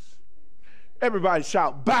breakthroughs. Everybody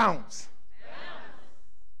shout, bounce.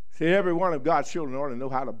 See, every one of God's children ought to know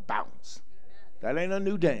how to bounce. That ain't a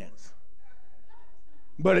new dance.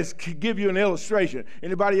 But it's to give you an illustration.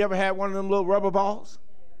 Anybody ever had one of them little rubber balls?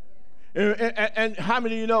 And how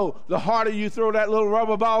many of you know the harder you throw that little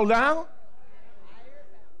rubber ball down?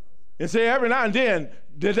 And see, every now and then,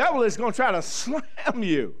 the devil is going to try to slam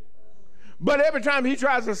you. But every time he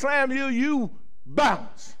tries to slam you, you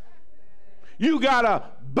bounce. You got to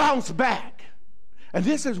bounce back. And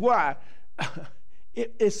this is why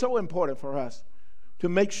it's so important for us to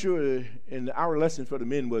make sure, and our lesson for the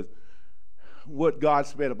men was what God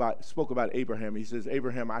spoke about Abraham. He says,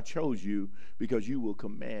 Abraham, I chose you because you will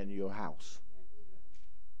command your house.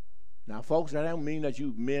 Now, folks, that don't mean that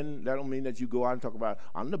you go out and talk about,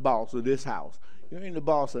 I'm the boss of this house. You ain't the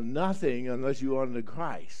boss of nothing unless you're under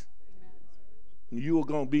Christ. You are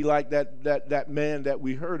going to be like that man that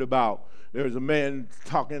we heard about. There's a man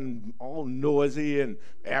talking all noisy and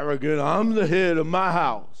arrogant. I'm the head of my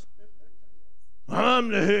house. I'm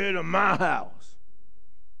the head of my house.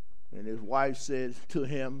 And his wife said to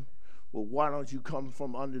him, well, why don't you come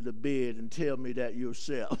from under the bed and tell me that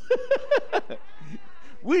yourself?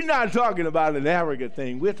 We're not talking about an arrogant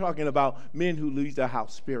thing. We're talking about men who lead their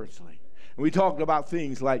house spiritually. And we talked about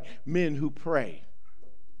things like men who pray,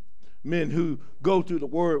 men who go through the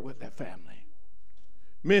word with their family,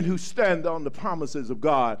 men who stand on the promises of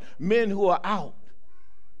God, men who are out,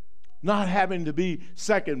 not having to be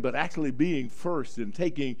second, but actually being first and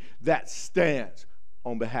taking that stance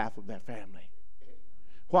on behalf of their family.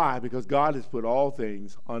 Why? Because God has put all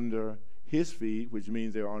things under his feet, which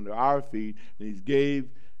means they're under our feet, and he's gave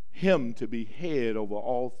him to be head over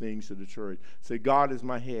all things to the church. Say, God is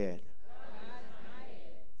my head.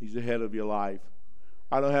 He's the head of your life.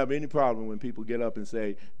 I don't have any problem when people get up and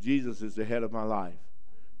say, Jesus is the head of my life,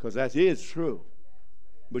 because that is true.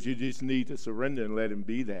 But you just need to surrender and let him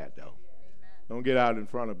be that, though. Don't get out in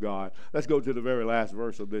front of God. Let's go to the very last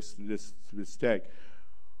verse of this text,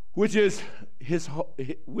 which is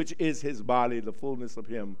his body, the fullness of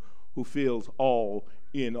him who fills all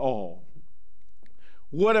in all.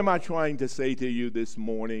 What am I trying to say to you this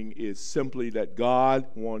morning is simply that God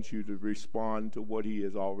wants you to respond to what he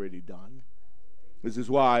has already done. This is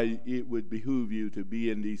why it would behoove you to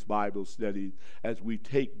be in these Bible studies as we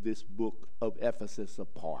take this book of Ephesus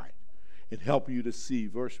apart and help you to see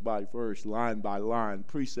verse by verse, line by line,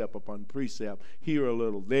 precept upon precept, here a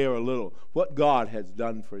little, there a little, what God has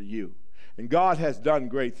done for you. And God has done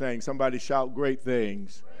great things. Somebody shout, great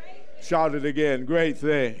things. Shout it again, great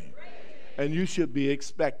thing. And you should be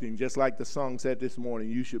expecting, just like the song said this morning,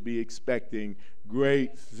 you should be expecting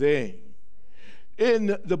great thing.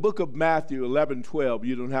 In the book of Matthew 11:12,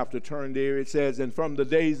 you don't have to turn there, it says, and from the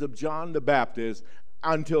days of John the Baptist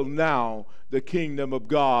until now, the kingdom of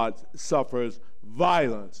God suffers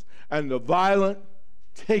violence, and the violent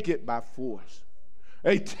take it by force.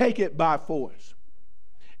 They take it by force.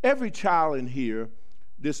 Every child in here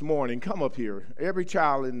this morning, come up here. Every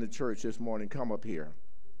child in the church this morning, come up here.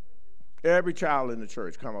 Every child in the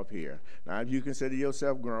church, come up here. Now, if you consider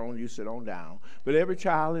yourself grown, you sit on down. But every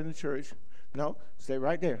child in the church, no, stay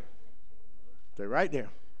right there. Stay right there.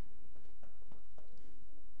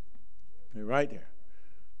 Stay right there.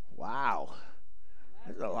 Wow.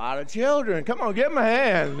 There's a lot of children. Come on, give them a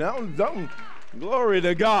hand. Don't. Glory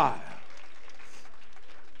to God.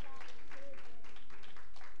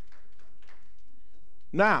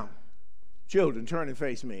 Now, children, turn and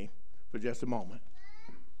face me for just a moment.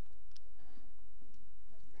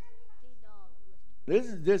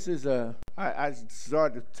 This is a. I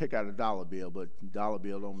started to take out a dollar bill, but dollar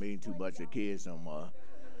bill don't mean too much to kids no more.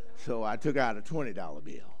 So I took out a $20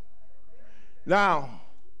 bill. Now,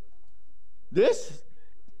 this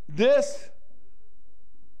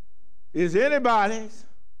is anybody's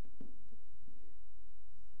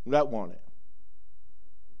that want it.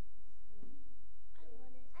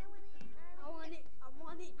 I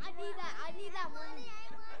want it. I need that money.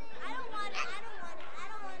 I don't want it.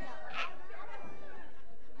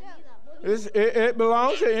 It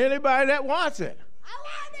belongs to anybody that wants it. I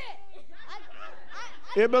want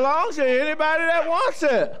it. It belongs to anybody that wants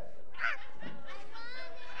it.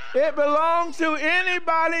 It belongs to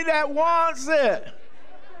anybody that wants it.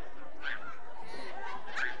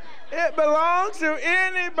 It belongs to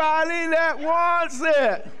anybody that wants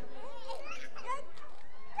it.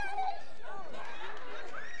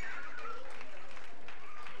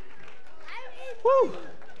 Woo.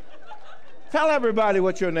 Tell everybody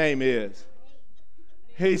what your name is.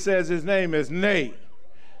 He says his name is Nate.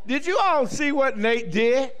 Did you all see what Nate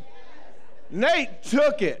did? Nate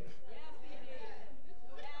took it.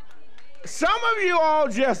 Some of you all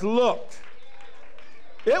just looked.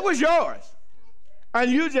 It was yours.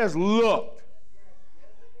 And you just looked.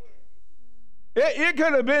 It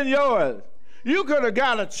could have been yours. You could have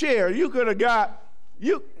got a chair. You could have got,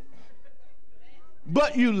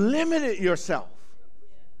 but you limited yourself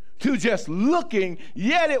to just looking,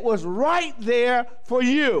 yet it was right there for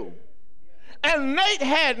you. And Nate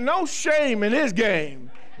had no shame in his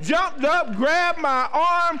game. Jumped up, grabbed my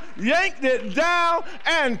arm, yanked it down,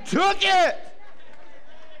 and took it.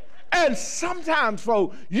 And sometimes,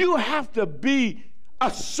 folks, you have to be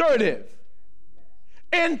assertive,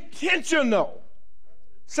 intentional.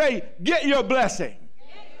 Say, get your blessing.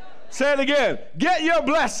 Say it again. Get your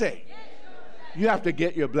blessing. You have to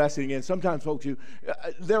get your blessing. And sometimes, folks,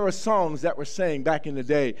 there were songs that were sang back in the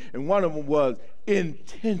day, and one of them was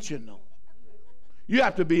intentional. You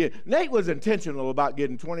have to be. Nate was intentional about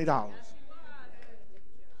getting $20.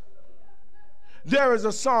 There is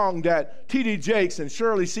a song that T.D. Jakes and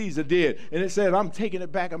Shirley Caesar did, and it said, I'm taking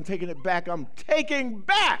it back, I'm taking it back, I'm taking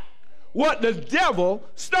back what the devil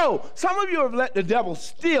stole. Some of you have let the devil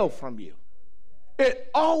steal from you. It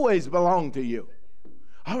always belonged to you.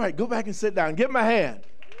 All right, go back and sit down. Give him a hand.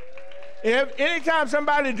 If anytime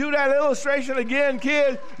somebody do that illustration again,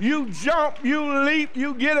 kids, you jump, you leap,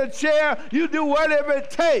 you get a chair, you do whatever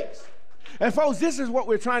it takes. And folks, this is what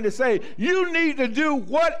we're trying to say. You need to do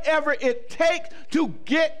whatever it takes to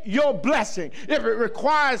get your blessing. If it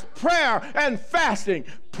requires prayer and fasting,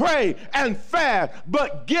 pray and fast,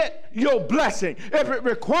 but get your blessing. If it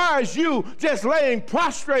requires you just laying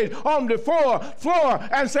prostrate on the floor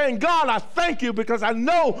and saying, God, I thank you because I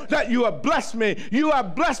know that you have blessed me. You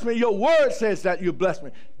have blessed me. Your word says that you blessed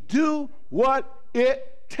me. Do what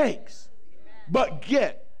it takes, but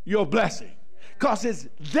get your blessing because it's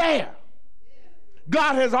there.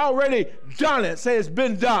 God has already done it. Say it's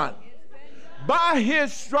been done. By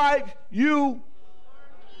his stripes you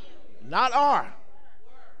not are.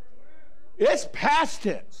 It's past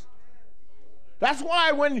tense. That's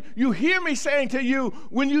why when you hear me saying to you,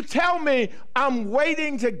 when you tell me I'm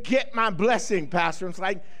waiting to get my blessing, Pastor, it's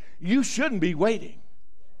like you shouldn't be waiting.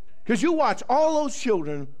 Because you watch all those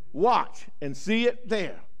children watch and see it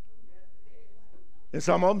there. And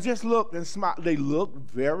some of them just looked and smiled. They looked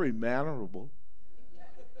very mannerable.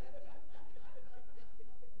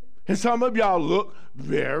 And some of y'all look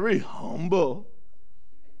very humble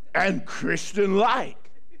and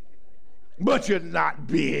Christian-like, but you're not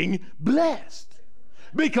being blessed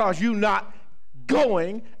because you're not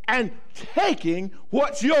going and taking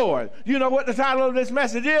what's yours. You know what the title of this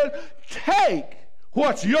message is? Take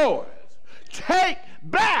what's yours. Take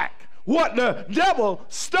back what the devil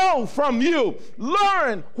stole from you.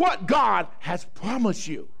 Learn what God has promised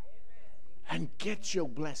you and get your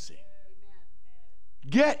blessing.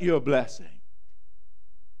 Get your blessing.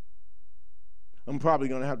 I'm probably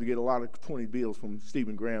going to have to get a lot of 20 bills from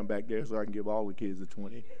Stephen Graham back there so I can give all the kids a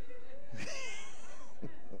 20.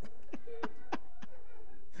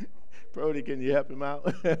 Brody, can you help him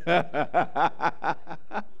out?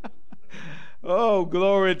 Oh,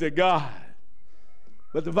 glory to God.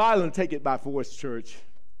 But the violent take it by force, church.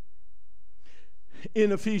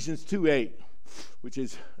 In Ephesians 2:8, which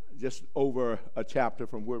is just over a chapter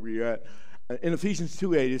from where we're at, in Ephesians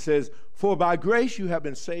 2:8, it says, for by grace you have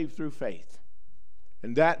been saved through faith,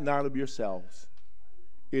 and that not of yourselves.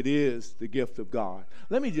 It is the gift of God.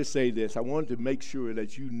 Let me just say this. I wanted to make sure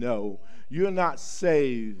that you know you're not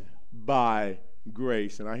saved by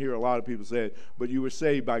grace. And I hear a lot of people say, but you were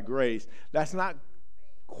saved by grace. That's not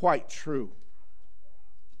quite true.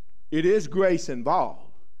 It is grace involved.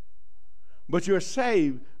 But you're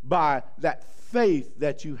saved by that faith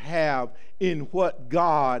that you have in what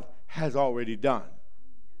God has already done.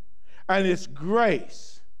 And it's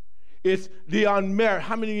grace. It's the unmerited.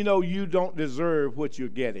 How many of you know you don't deserve what you're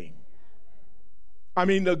getting? I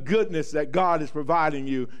mean, the goodness that God is providing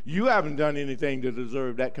you, you haven't done anything to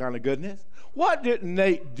deserve that kind of goodness. What did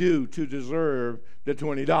Nate do to deserve the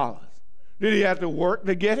 $20? Did he have to work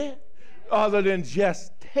to get it? Other than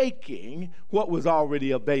just taking what was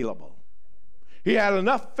already available. He had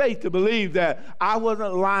enough faith to believe that I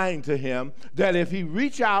wasn't lying to him, that if he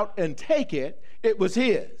reached out and take it, it was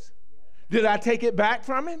his. Did I take it back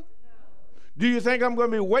from him? Do you think I'm going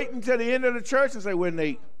to be waiting till the end of the church and say, well,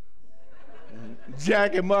 Nate,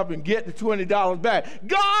 jack him up and get the $20 back?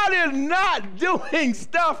 God is not doing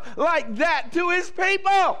stuff like that to his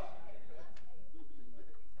people.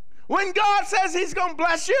 When God says he's going to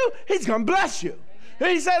bless you, he's going to bless you.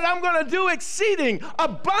 He says, I'm going to do exceeding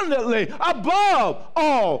abundantly above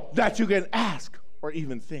all that you can ask or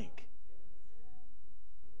even think.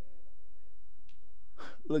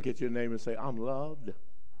 Look at your neighbor and say, I'm loved.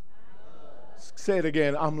 Say it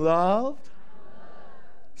again, I'm loved.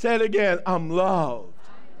 Say it again, I'm loved.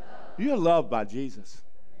 You're loved by Jesus.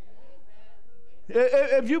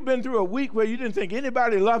 If you've been through a week where you didn't think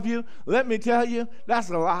anybody loved you, let me tell you, that's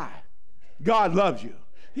a lie. God loves you.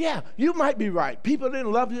 Yeah, you might be right. People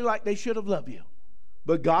didn't love you like they should have loved you.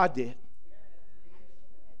 But God did.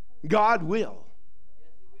 God will.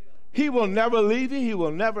 He will never leave you. He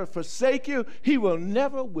will never forsake you. He will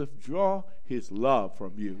never withdraw his love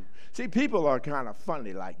from you. See, people are kind of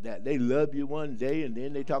funny like that. They love you one day and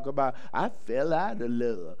then they talk about, I fell out of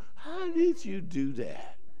love. How did you do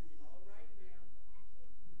that?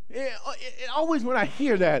 It always when I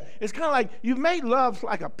hear that, it's kind of like you made love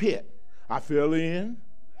like a pit. I fell in.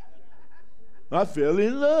 I fell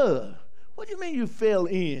in love. What do you mean you fell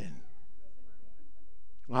in?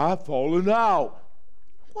 I've fallen out.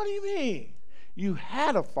 What do you mean? You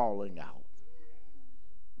had a falling out.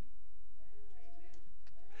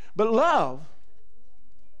 But love,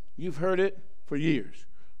 you've heard it for years.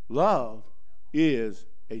 Love is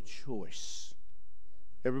a choice.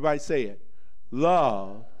 Everybody say it.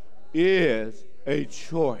 Love is a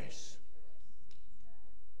choice.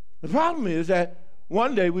 The problem is that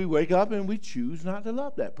one day we wake up and we choose not to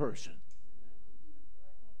love that person.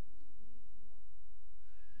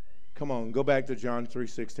 Come on, go back to John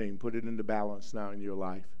 3:16. Put it into balance now in your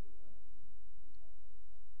life.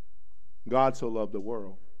 God so loved the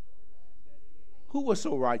world. Who was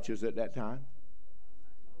so righteous at that time?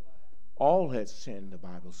 All had sinned, the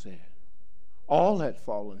Bible said. All had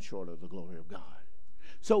fallen short of the glory of God.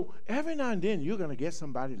 So every now and then you're going to get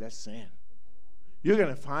somebody that's sinned. You're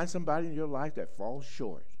going to find somebody in your life that falls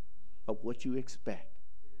short of what you expect.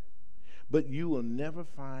 But you will never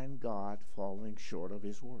find God falling short of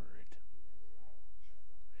his word.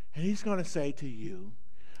 And he's going to say to you,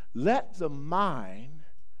 let the mind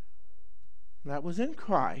that was in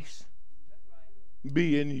Christ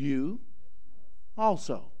be in you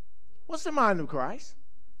also. What's the mind of Christ?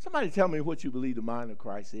 Somebody tell me what you believe the mind of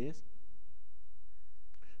Christ is.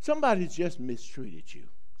 Somebody's just mistreated you,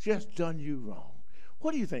 just done you wrong.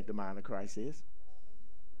 What do you think the mind of Christ is?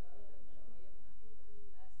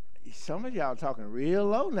 Some of y'all talking real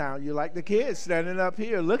low now. You're like the kids standing up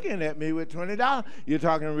here looking at me with $20. You're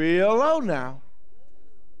talking real low now.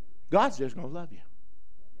 God's just going to love you.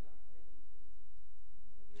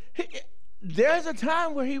 There's a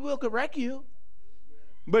time where he will correct you,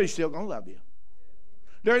 but he's still going to love you.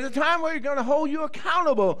 There's a time where he's going to hold you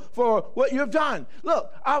accountable for what you've done.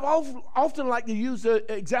 Look, I've often like to use the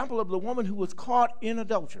example of the woman who was caught in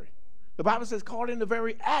adultery. The Bible says caught in the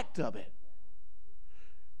very act of it.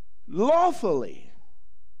 Lawfully,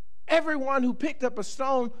 everyone who picked up a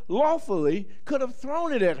stone lawfully could have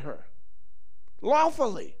thrown it at her.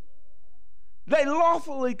 Lawfully. They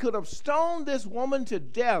lawfully could have stoned this woman to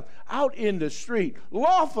death out in the street.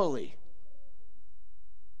 Lawfully.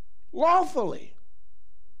 Lawfully.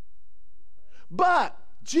 But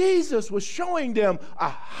Jesus was showing them a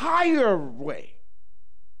higher way.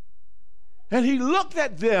 And he looked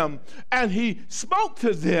at them and he spoke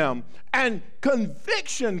to them, and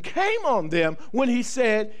conviction came on them when he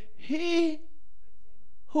said, he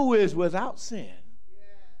who is without sin,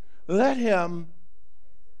 let him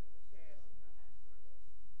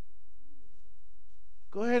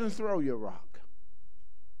go ahead and throw your rock.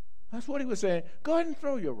 That's what he was saying. Go ahead and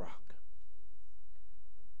throw your rock.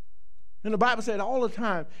 And the Bible said all the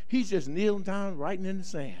time, he's just kneeling down, writing in the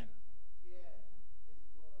sand.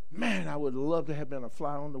 Man, I would love to have been a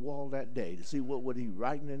fly on the wall that day to see what would he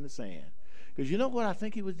writing in the sand. Because you know what I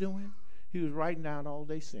think he was doing? He was writing down all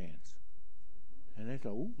their sins. And they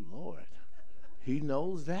thought, oh, Lord, he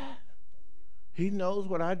knows that. He knows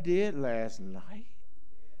what I did last night.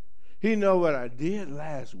 He knows what I did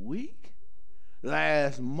last week,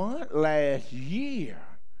 last month, last year.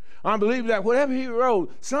 I believe that whatever he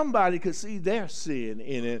wrote, somebody could see their sin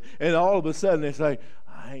in it. And all of a sudden it's like,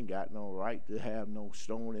 I ain't got no right to have no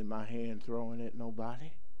stone in my hand throwing at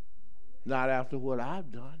nobody. Not after what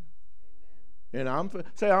I've done. And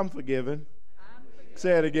say, I'm forgiven.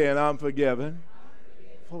 Say it again, I'm forgiven.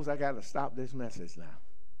 Folks, I got to stop this message now.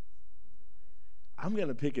 I'm going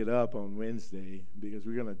to pick it up on Wednesday because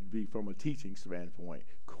we're going to be from a teaching standpoint,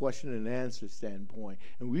 question and answer standpoint.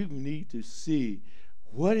 And we need to see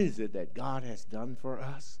what is it that God has done for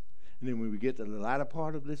us. And then when we get to the latter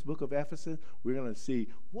part of this book of Ephesus, we're going to see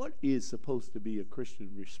what is supposed to be a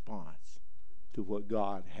Christian response to what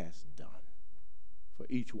God has done for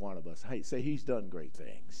each one of us. Hey, say, he's done great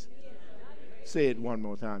things. Say it one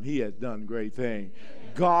more time. He has done great things.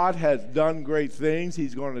 God has done great things.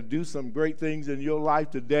 He's going to do some great things in your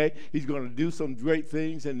life today. He's going to do some great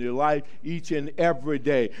things in your life each and every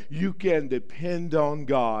day. You can depend on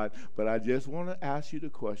God. But I just want to ask you the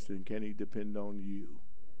question, can he depend on you?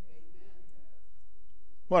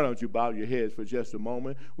 Why don't you bow your heads for just a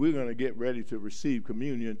moment? We're going to get ready to receive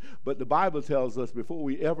communion. But the Bible tells us before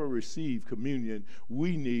we ever receive communion,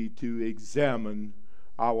 we need to examine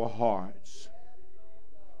our hearts.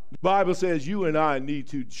 The Bible says you and I need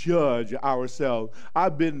to judge ourselves.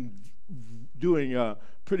 I've been doing a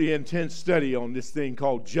pretty intense study on this thing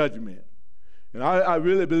called judgment. And I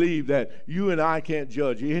really believe that you and I can't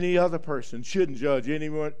judge any other person, shouldn't judge any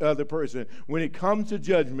other person. When it comes to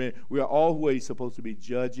judgment, we are always supposed to be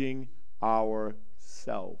judging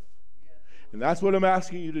ourselves. And that's what I'm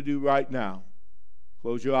asking you to do right now.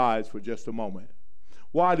 Close your eyes for just a moment.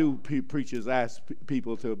 Why do preachers ask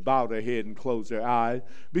people to bow their head and close their eyes?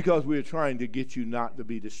 Because we're trying to get you not to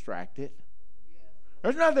be distracted.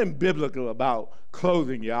 There's nothing biblical about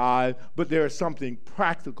closing your eyes, but there is something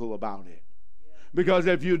practical about it. Because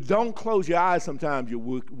if you don't close your eyes, sometimes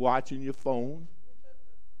you're watching your phone,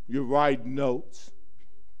 you're writing notes,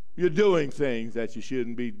 you're doing things that you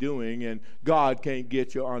shouldn't be doing, and God can't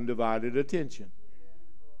get your undivided attention.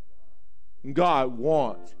 And God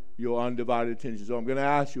wants your undivided attention. So I'm going to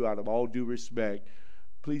ask you out of all due respect,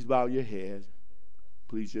 please bow your head.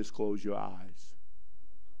 Please just close your eyes.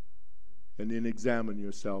 And then examine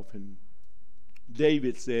yourself. And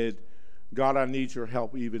David said, God, I need your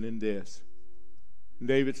help even in this. And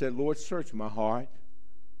David said, Lord, search my heart.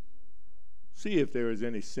 See if there is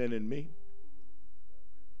any sin in me.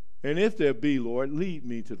 And if there be, Lord, lead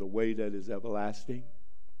me to the way that is everlasting.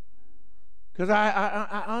 Because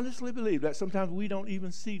I honestly believe that sometimes we don't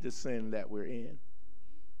even see the sin that we're in.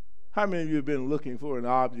 How many of you have been looking for an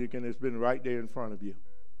object and it's been right there in front of you?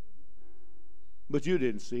 But you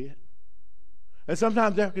didn't see it. And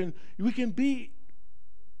sometimes we can be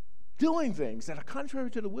doing things that are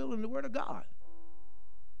contrary to the will and the word of God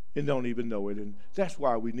and don't even know it. And that's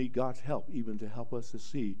why we need God's help, even to help us to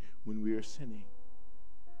see when we are sinning.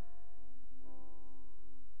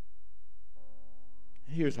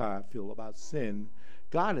 Here's how I feel about sin.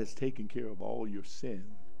 God has taken care of all your sin.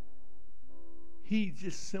 He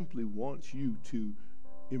just simply wants you to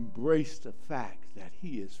embrace the fact that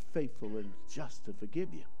he is faithful and just to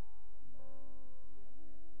forgive you.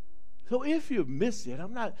 So if you've missed it,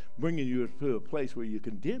 I'm not bringing you to a place where you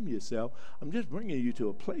condemn yourself. I'm just bringing you to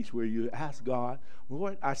a place where you ask God,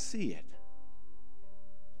 Lord, I see it.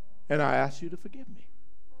 And I ask you to forgive me.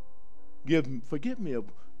 Forgive me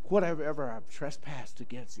of whatever I've trespassed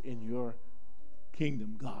against in your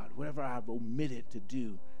kingdom, God. Whatever I've omitted to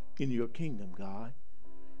do in your kingdom, God.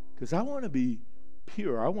 Because I want to be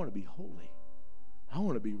pure. I want to be holy. I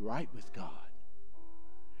want to be right with God.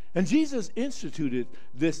 And Jesus instituted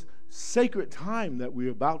this sacred time that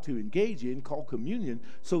we're about to engage in called communion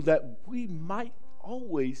so that we might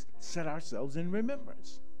always set ourselves in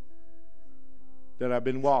remembrance that I've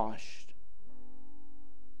been washed,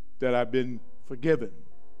 that I've been forgiven,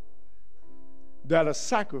 that a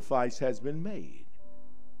sacrifice has been made.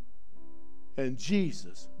 And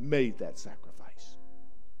Jesus made that sacrifice,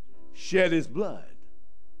 shed his blood,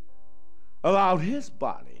 allowed his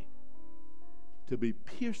body to be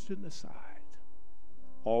pierced in the side.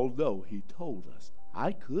 Although he told us,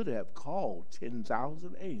 I could have called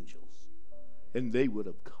 10,000 angels and they would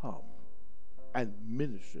have come and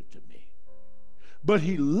ministered to me. But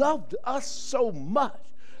he loved us so much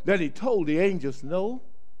that he told the angels, no,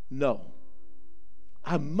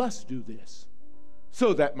 I must do this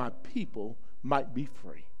so that my people might be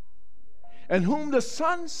free. And whom the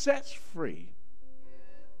Son sets free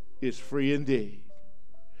is free indeed.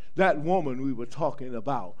 That woman we were talking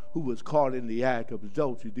about who was caught in the act of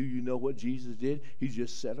adultery, do you know what Jesus did? He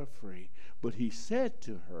just set her free. But he said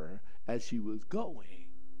to her as she was going,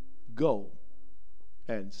 go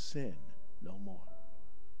and sin no more.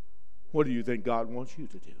 What do you think God wants you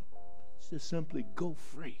to do? Just simply go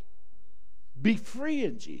free. Be free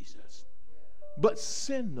in Jesus, but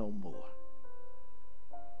sin no more.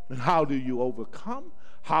 And how do you overcome?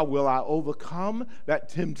 How will I overcome that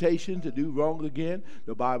temptation to do wrong again?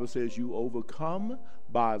 The Bible says you overcome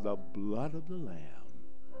by the blood of the Lamb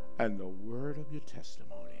and the word of your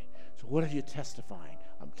testimony. So what are you testifying?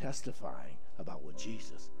 I'm testifying about what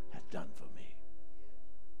Jesus has done for me.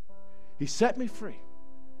 He set me free.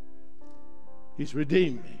 He's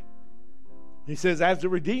redeemed me. He says, as the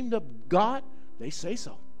redeemed of God, they say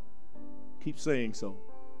so. Keep saying so.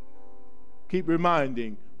 Keep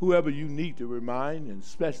reminding whoever you need to remind, and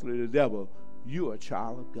especially the devil, you're a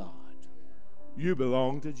child of God. You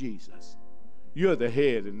belong to Jesus. You're the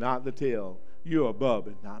head and not the tail. You're above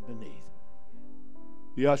and not beneath.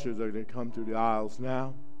 The ushers are going to come through the aisles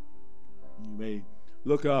now. You may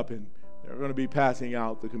look up, and they're going to be passing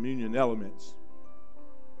out the communion elements.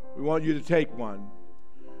 We want you to take one.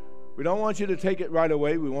 We don't want you to take it right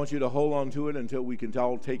away. We want you to hold on to it until we can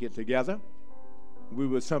all take it together. We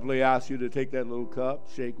would simply ask you to take that little cup,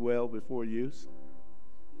 shake well before use.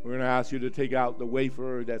 We're going to ask you to take out the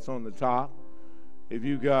wafer that's on the top. If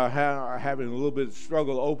you are having a little bit of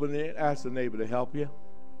struggle opening it, ask the neighbor to help you.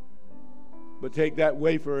 But take that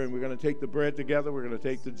wafer, and we're going to take the bread together. We're going to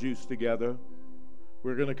take the juice together.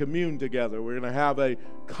 We're going to commune together. We're going to have a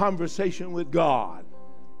conversation with God.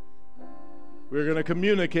 We're going to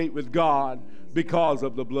communicate with God because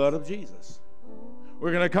of the blood of Jesus.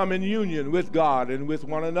 We're going to come in union with God and with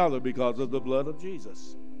one another because of the blood of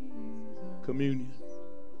Jesus. Communion.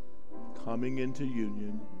 Coming into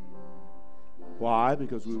union. Why?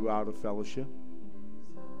 Because we were out of fellowship.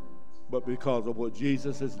 But because of what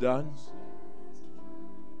Jesus has done.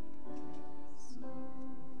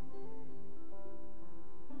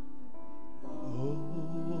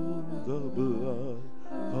 Oh, the blood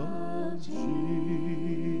of Jesus.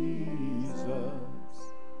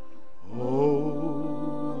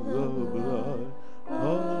 Oh, the blood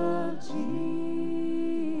of Jesus.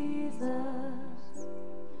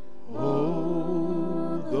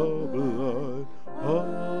 Oh, the blood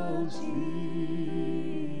of Jesus.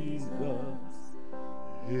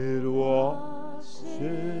 It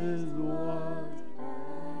washes white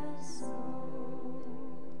as snow.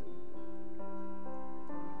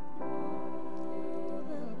 Oh,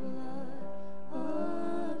 the blood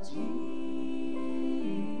of Jesus.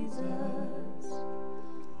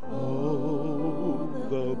 Oh,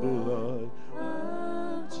 the blood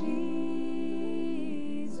of Jesus.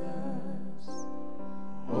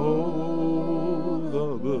 Oh, the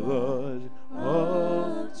blood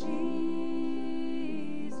of Jesus.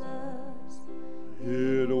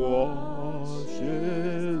 It washes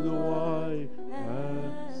white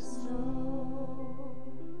as snow.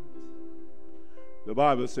 The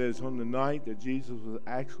Bible says on the night that Jesus would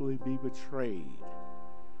actually be betrayed,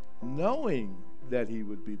 knowing that he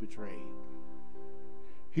would be betrayed,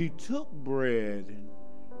 he took bread and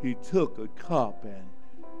he took a cup and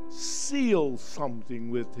sealed something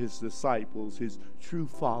with his disciples, his true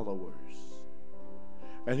followers.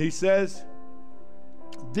 And he says,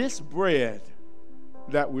 this bread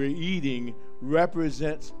that we're eating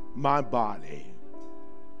represents my body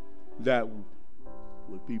that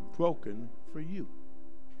would be broken for you,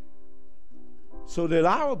 so that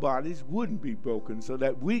our bodies wouldn't be broken, so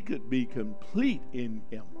that we could be complete in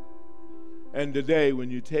him. And today,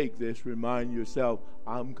 when you take this, remind yourself,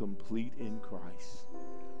 I'm complete in Christ.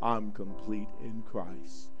 I'm complete in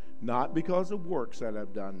Christ. Not because of works that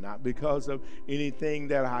I've done, not because of anything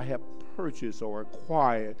that I have purchased or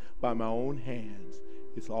acquired by my own hands.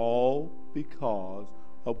 It's all because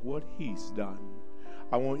of what he's done.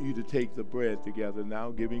 I want you to take the bread together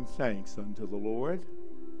now, giving thanks unto the Lord.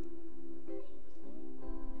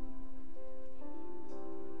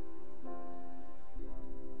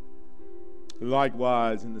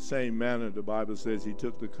 Likewise, in the same manner, the Bible says he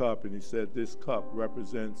took the cup and he said, this cup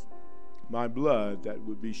represents my blood that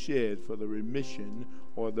would be shed for the remission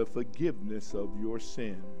or the forgiveness of your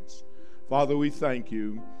sins. Father, we thank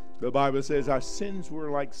you. The Bible says our sins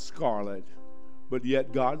were like scarlet, but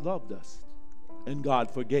yet God loved us and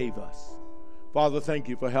God forgave us. Father, thank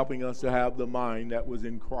you for helping us to have the mind that was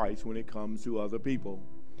in Christ when it comes to other people,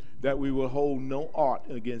 that we will hold no aught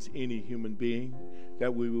against any human being,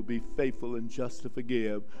 that we will be faithful and just to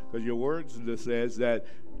forgive, because your word says that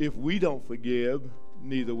If we don't forgive,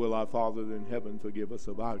 neither will our Father in heaven forgive us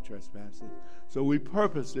of our trespasses. So we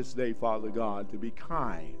purpose this day, Father God, to be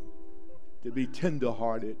kind, to be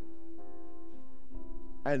tenderhearted,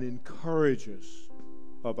 and encouragers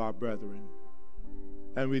of our brethren.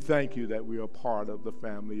 And we thank you that we are part of the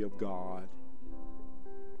family of God.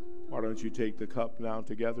 Why don't you take the cup now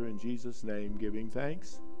together in Jesus' name, giving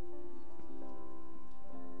thanks?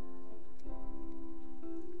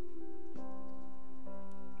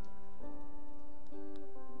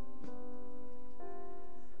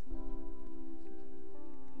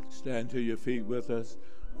 Stand to your feet with us.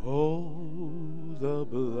 Oh, the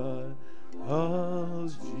blood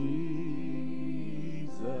of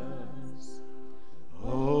Jesus.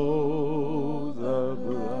 Oh, the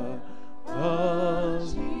blood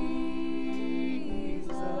of Jesus.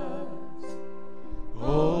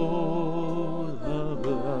 Oh, the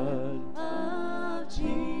blood of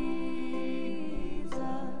Jesus.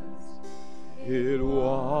 It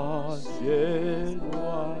washes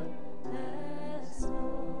white.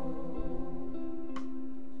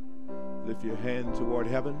 Lift your hand toward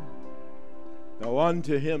heaven. Now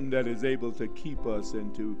unto him that is able to keep us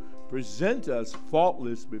and to present us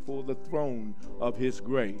faultless before the throne of his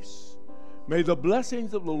grace. May the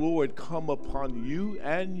blessings of the Lord come upon you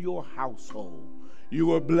and your household. You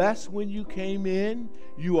were blessed when you came in.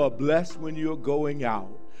 You are blessed when you're going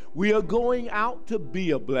out. We are going out to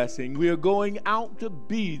be a blessing. We are going out to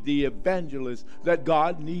be the evangelist that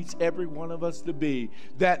God needs every one of us to be.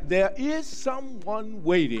 That there is someone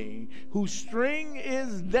waiting whose string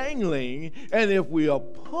is dangling, and if we'll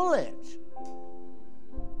pull it,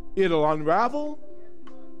 it'll unravel,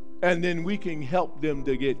 and then we can help them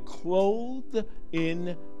to get clothed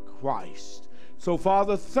in Christ. So,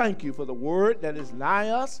 Father, thank you for the word that is nigh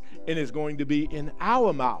us and is going to be in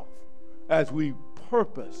our mouth as we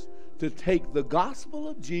purpose to take the gospel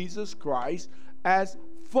of Jesus Christ as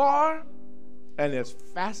far and as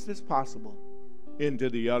fast as possible into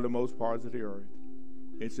the uttermost parts of the earth.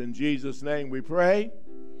 It's in Jesus' name we pray.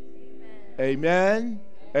 Amen.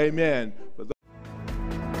 Amen. Amen.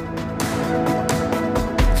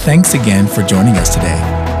 Thanks again for joining us today.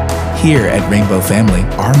 Here at Rainbow Family,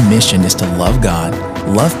 our mission is to love God,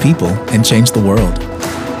 love people, and change the world.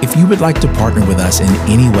 If you would like to partner with us in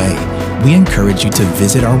any way, we encourage you to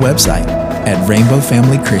visit our website at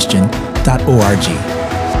rainbowfamilychristian.org